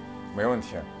费了。没问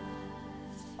题。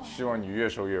希望你越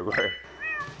收越贵。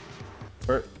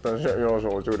哎，等一下，于老师，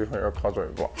我这个地方要卡嘴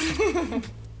巴。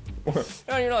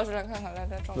让于老师来看看，来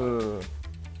装。是。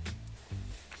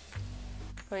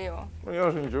可以吗？那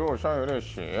要是你觉得我上有点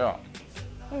斜啊？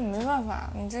没办法，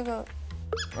你这个。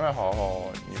哎，好，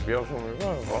你不要说没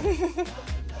办法。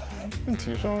你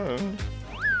挺伤人。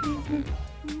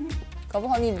搞不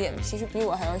好你脸其实比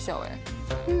我还要小哎。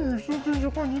你说这句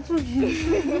话你自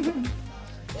己。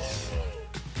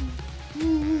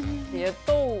别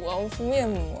逗我，我敷面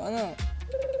膜呢。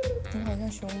你好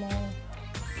像熊猫了。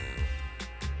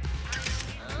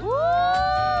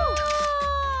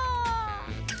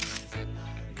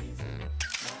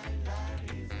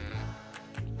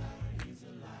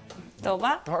走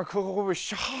吧。等会可可会不会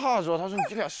吓着？他说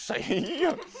你俩谁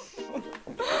呀？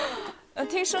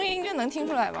听声音应该能听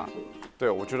出来吧？对，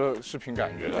我觉得是凭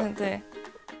感觉的。对。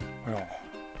哎呦，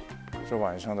这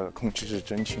晚上的空气是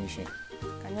真清新，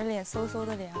感觉脸嗖嗖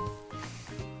的凉。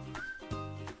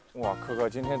哇，可可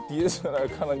今天第一次来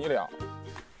看到你俩，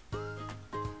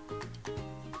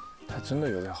他真的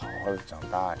有点好好的长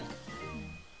大呀。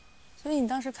所以你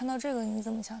当时看到这个你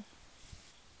怎么想的？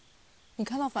你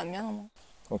看到反面了吗？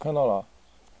我看到了。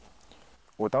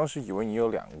我当时以为你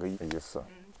有2个意思。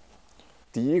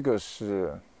第一个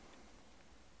是，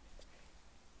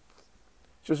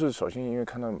就是首先因为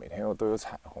看到每天都有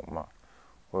彩虹嘛，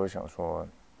我就想说，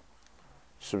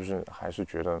是不是还是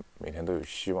觉得每天都有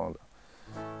希望的？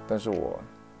但是我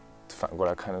反过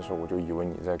来看的时候，我就以为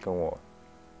你在跟我，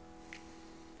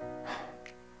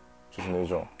就是那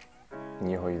种，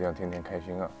你以后一定要天天开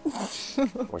心啊！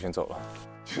我先走了，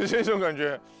就是这种感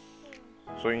觉。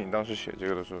所以你当时写这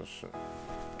个的时候是？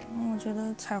我觉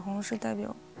得彩虹是代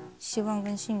表希望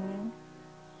跟幸运。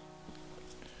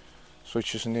所以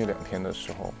其实那2天的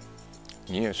时候，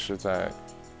你也是在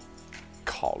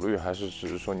考虑，还是只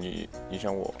是说你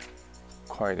想我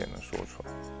快一点的说出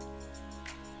来？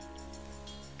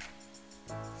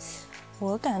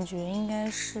我感觉应该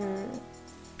是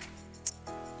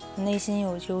内心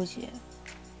有纠结，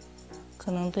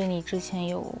可能对你之前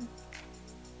有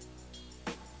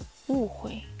误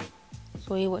会，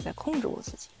所以我在控制我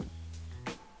自己。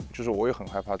就是我也很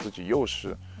害怕自己又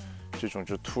是这种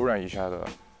就突然一下的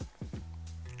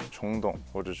冲动，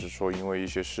或者是说因为一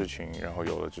些事情，然后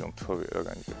有了这种特别的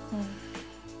感觉。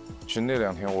其实那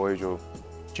2天我也就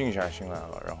静下心来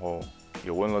了，然后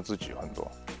也问了自己很多。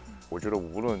我觉得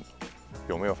无论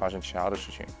有没有发生其他的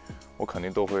事情，我肯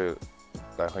定都会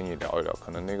来和你聊一聊。可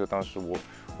能那个当时我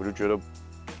就觉得，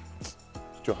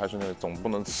就还是那个总不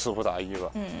能词不达意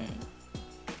吧。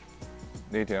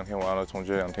那2天完了，从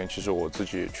这2天，其实我自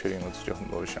己也确定了自己很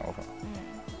多的想法。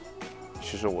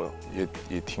其实我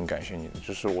也挺感谢你的，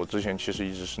就是我之前其实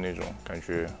一直是那种感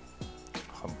觉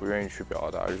很不愿意去表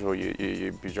达，有时候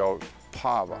也比较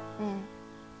怕吧。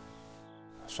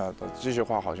算了，这些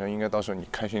话好像应该到时候你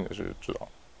开心的时候就知道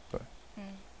了。对。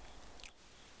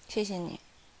谢谢你。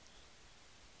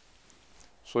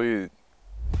所以。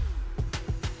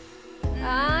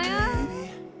哎呀。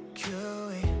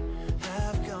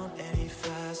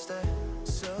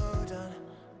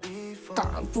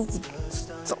打不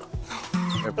走。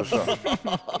哎，不是。干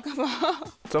嘛？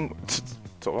这么，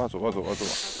走吧。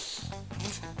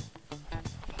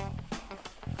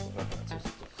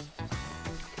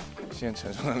现在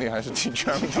承受能力还是挺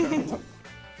强的。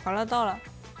好了，到了，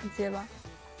你接吧。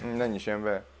那你先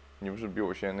呗，你不是比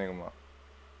我先那个吗？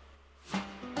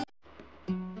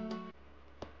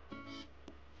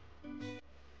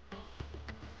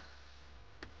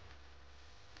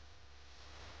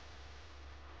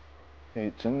哎，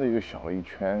真的又小了一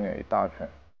圈哎，一大圈。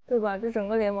对吧？这整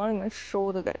个脸往里面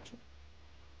收的感觉。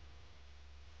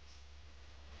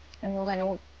但是我感觉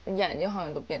我眼睛好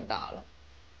像都变大了。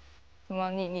怎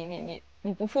么？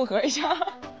你不复合一下？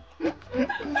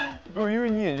不是因为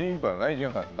你眼睛本来已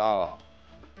经很大了，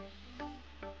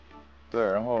对，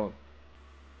然后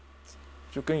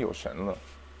就更有神了。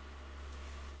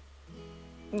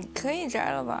你可以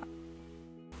摘了吧？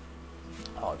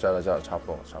好，摘了，差不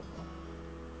多了，差不多了。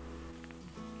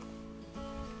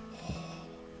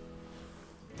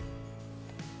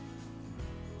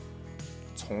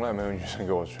从来没有女生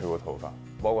给我吹过头发，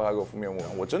包括她给我敷面膜，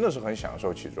我真的是很享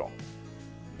受其中。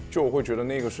就我会觉得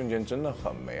那个瞬间真的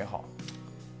很美好，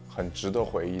很值得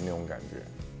回忆那种感觉。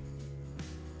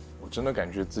我真的感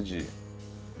觉自己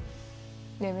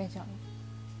脸变小了，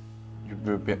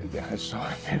就变还稍微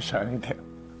变闪一点。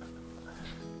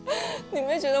你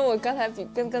没觉得我刚才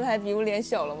跟刚才比我脸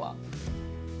小了吗？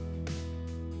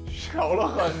小了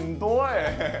很多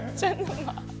哎！真的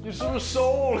吗？你是不是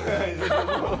瘦了呀？你是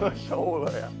不是瘦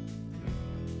了呀？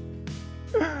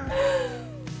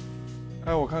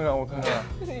哎，我看看。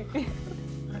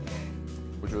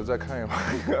我觉得再看一会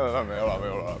儿，没有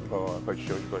了，快去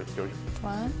休息。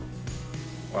晚安。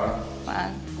晚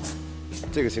安。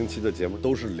这个星期的节目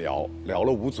都是聊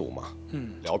了5组嘛，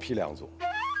聊批2组。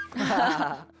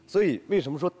所以为什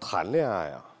么说谈恋爱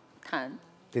啊？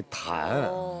得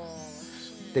谈，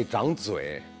得长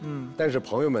嘴。但是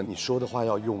朋友们，你说的话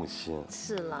要用心。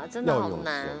是啦，真的好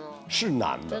难哦。是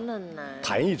难的，真的难。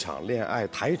谈一场恋爱，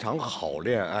谈一场好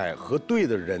恋爱，和对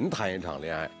的人谈一场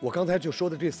恋爱。我刚才就说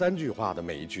的这3句话的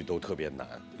每一句都特别难。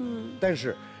但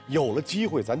是有了机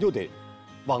会，咱就得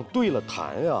往对了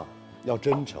谈呀，要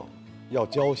真诚，要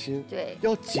交心，对，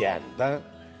要简单，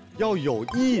要有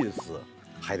意思，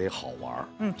还得好玩。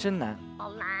真难，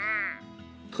好难，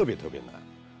特别难。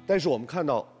但是我们看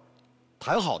到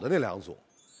谈好的那2组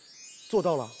做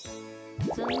到了。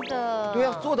真的，对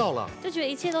呀，做到了，就觉得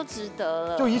一切都值得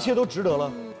了，就一切都值得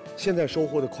了。现在收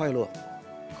获的快乐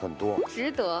很多，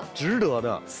值得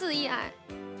的肆意爱。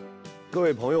各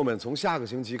位朋友们，从下个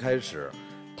星期开始，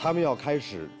他们要开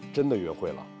始真的约会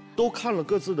了，都看了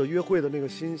各自的约会的那个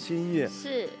心意，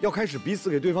是要开始彼此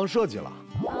给对方设计了。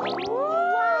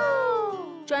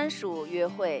专属约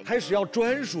会，开始要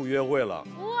专属约会了。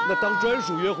那当专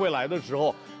属约会来的时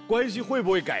候，关系会不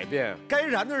会改变？该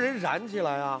燃的人燃起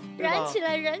来啊！燃起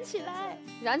来，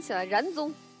燃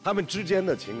宗。他们之间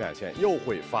的情感线又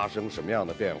会发生什么样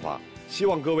的变化？希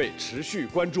望各位持续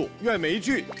关注，愿每一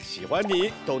句喜欢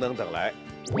你都能等来。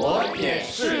我也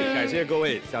是。感谢各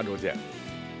位，下周见。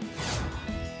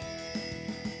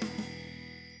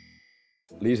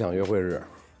理想约会日，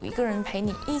一个人陪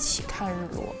你一起看日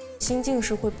落，心境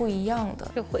是会不一样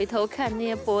的。就回头看那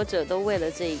些波折，都为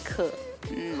了这一刻。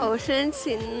好深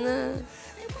情呢。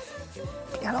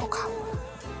别老看我。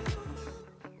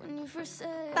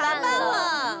打扮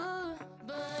了。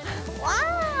哇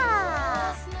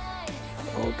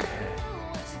OK。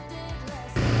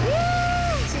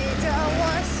骑着我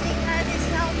心爱的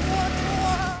小摩托，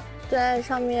在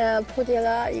上面铺垫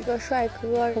了一个帅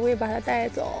哥，我也把他带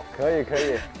走。可以。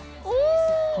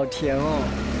好甜哦。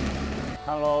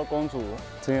Hello， 公主，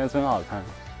今天真好看，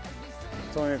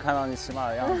终于看到你起码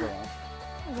的样子了。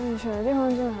我跟你选的地方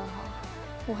真的很好，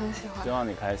我很喜欢。希望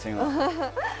你开心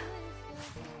了。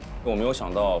我没有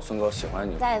想到孙哥喜欢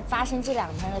你。在发生这2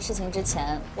天的事情之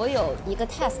前，我有一个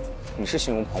test。你是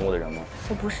心无旁骛的人吗？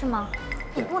我不是吗？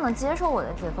你不能接受我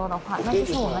的节奏的话，那就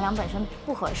是我们俩本身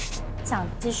不合适。想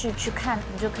继续去看，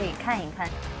你就可以看一看。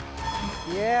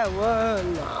别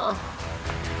问了。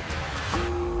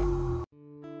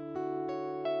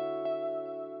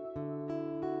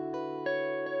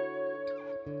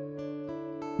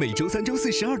每周3、周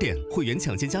4、12点，会员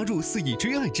抢先加入4亿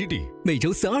追爱之旅；每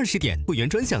周4、20点，会员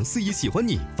专享4亿喜欢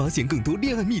你，发现更多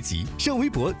恋爱秘籍。上微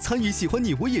博参与喜欢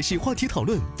你我也是话题讨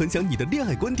论，分享你的恋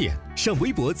爱观点。上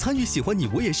微博参与喜欢你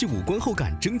我也是5观后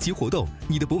感征集活动，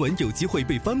你的博文有机会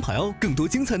被翻牌哦！更多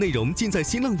精彩内容尽在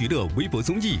新浪娱乐微博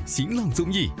综艺、新浪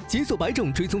综艺，解锁100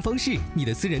种追踪方式，你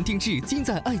的私人定制尽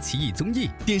在爱奇艺综艺。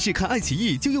电视看爱奇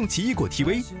艺就用奇异果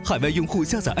TV， 海外用户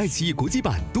下载爱奇艺国际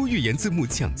版，多语言字幕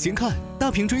抢先看。大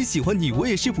屏追喜欢你我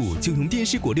也是5，就用电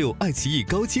视果6爱奇艺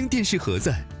高清电视盒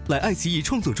子。来爱奇艺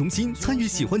创作中心参与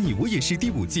喜欢你我也是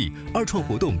第5季2创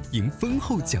活动，赢丰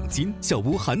厚奖金，小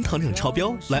屋含糖量超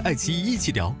标。来爱奇艺一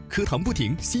起聊，磕糖不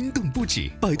停，心动不止。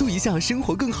百度一下生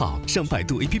活更好，上百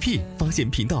度 APP 发现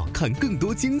频道，看更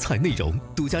多精彩内容。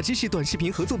独家知识短视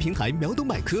频合作平台秒懂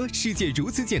百科，世界如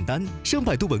此简单。上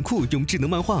百度文库用智能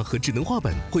漫画和智能画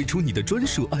本绘出你的专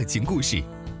属爱情故事。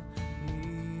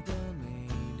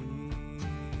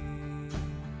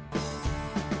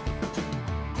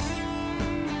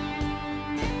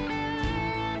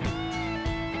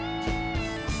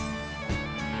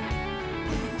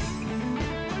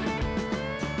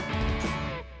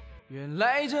原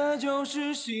来这就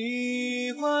是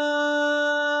喜欢，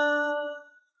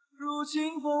如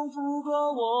清风拂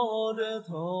过我的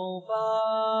头发。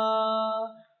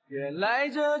原来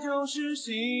这就是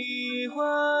喜欢，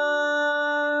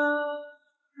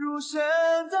如身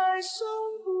在上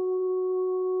部，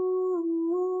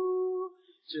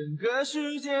整个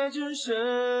世界只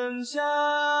剩下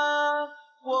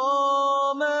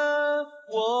我们，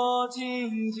我静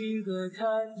静地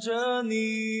看着你，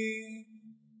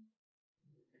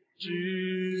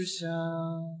只想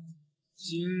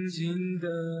静静地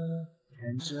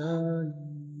看着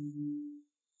你。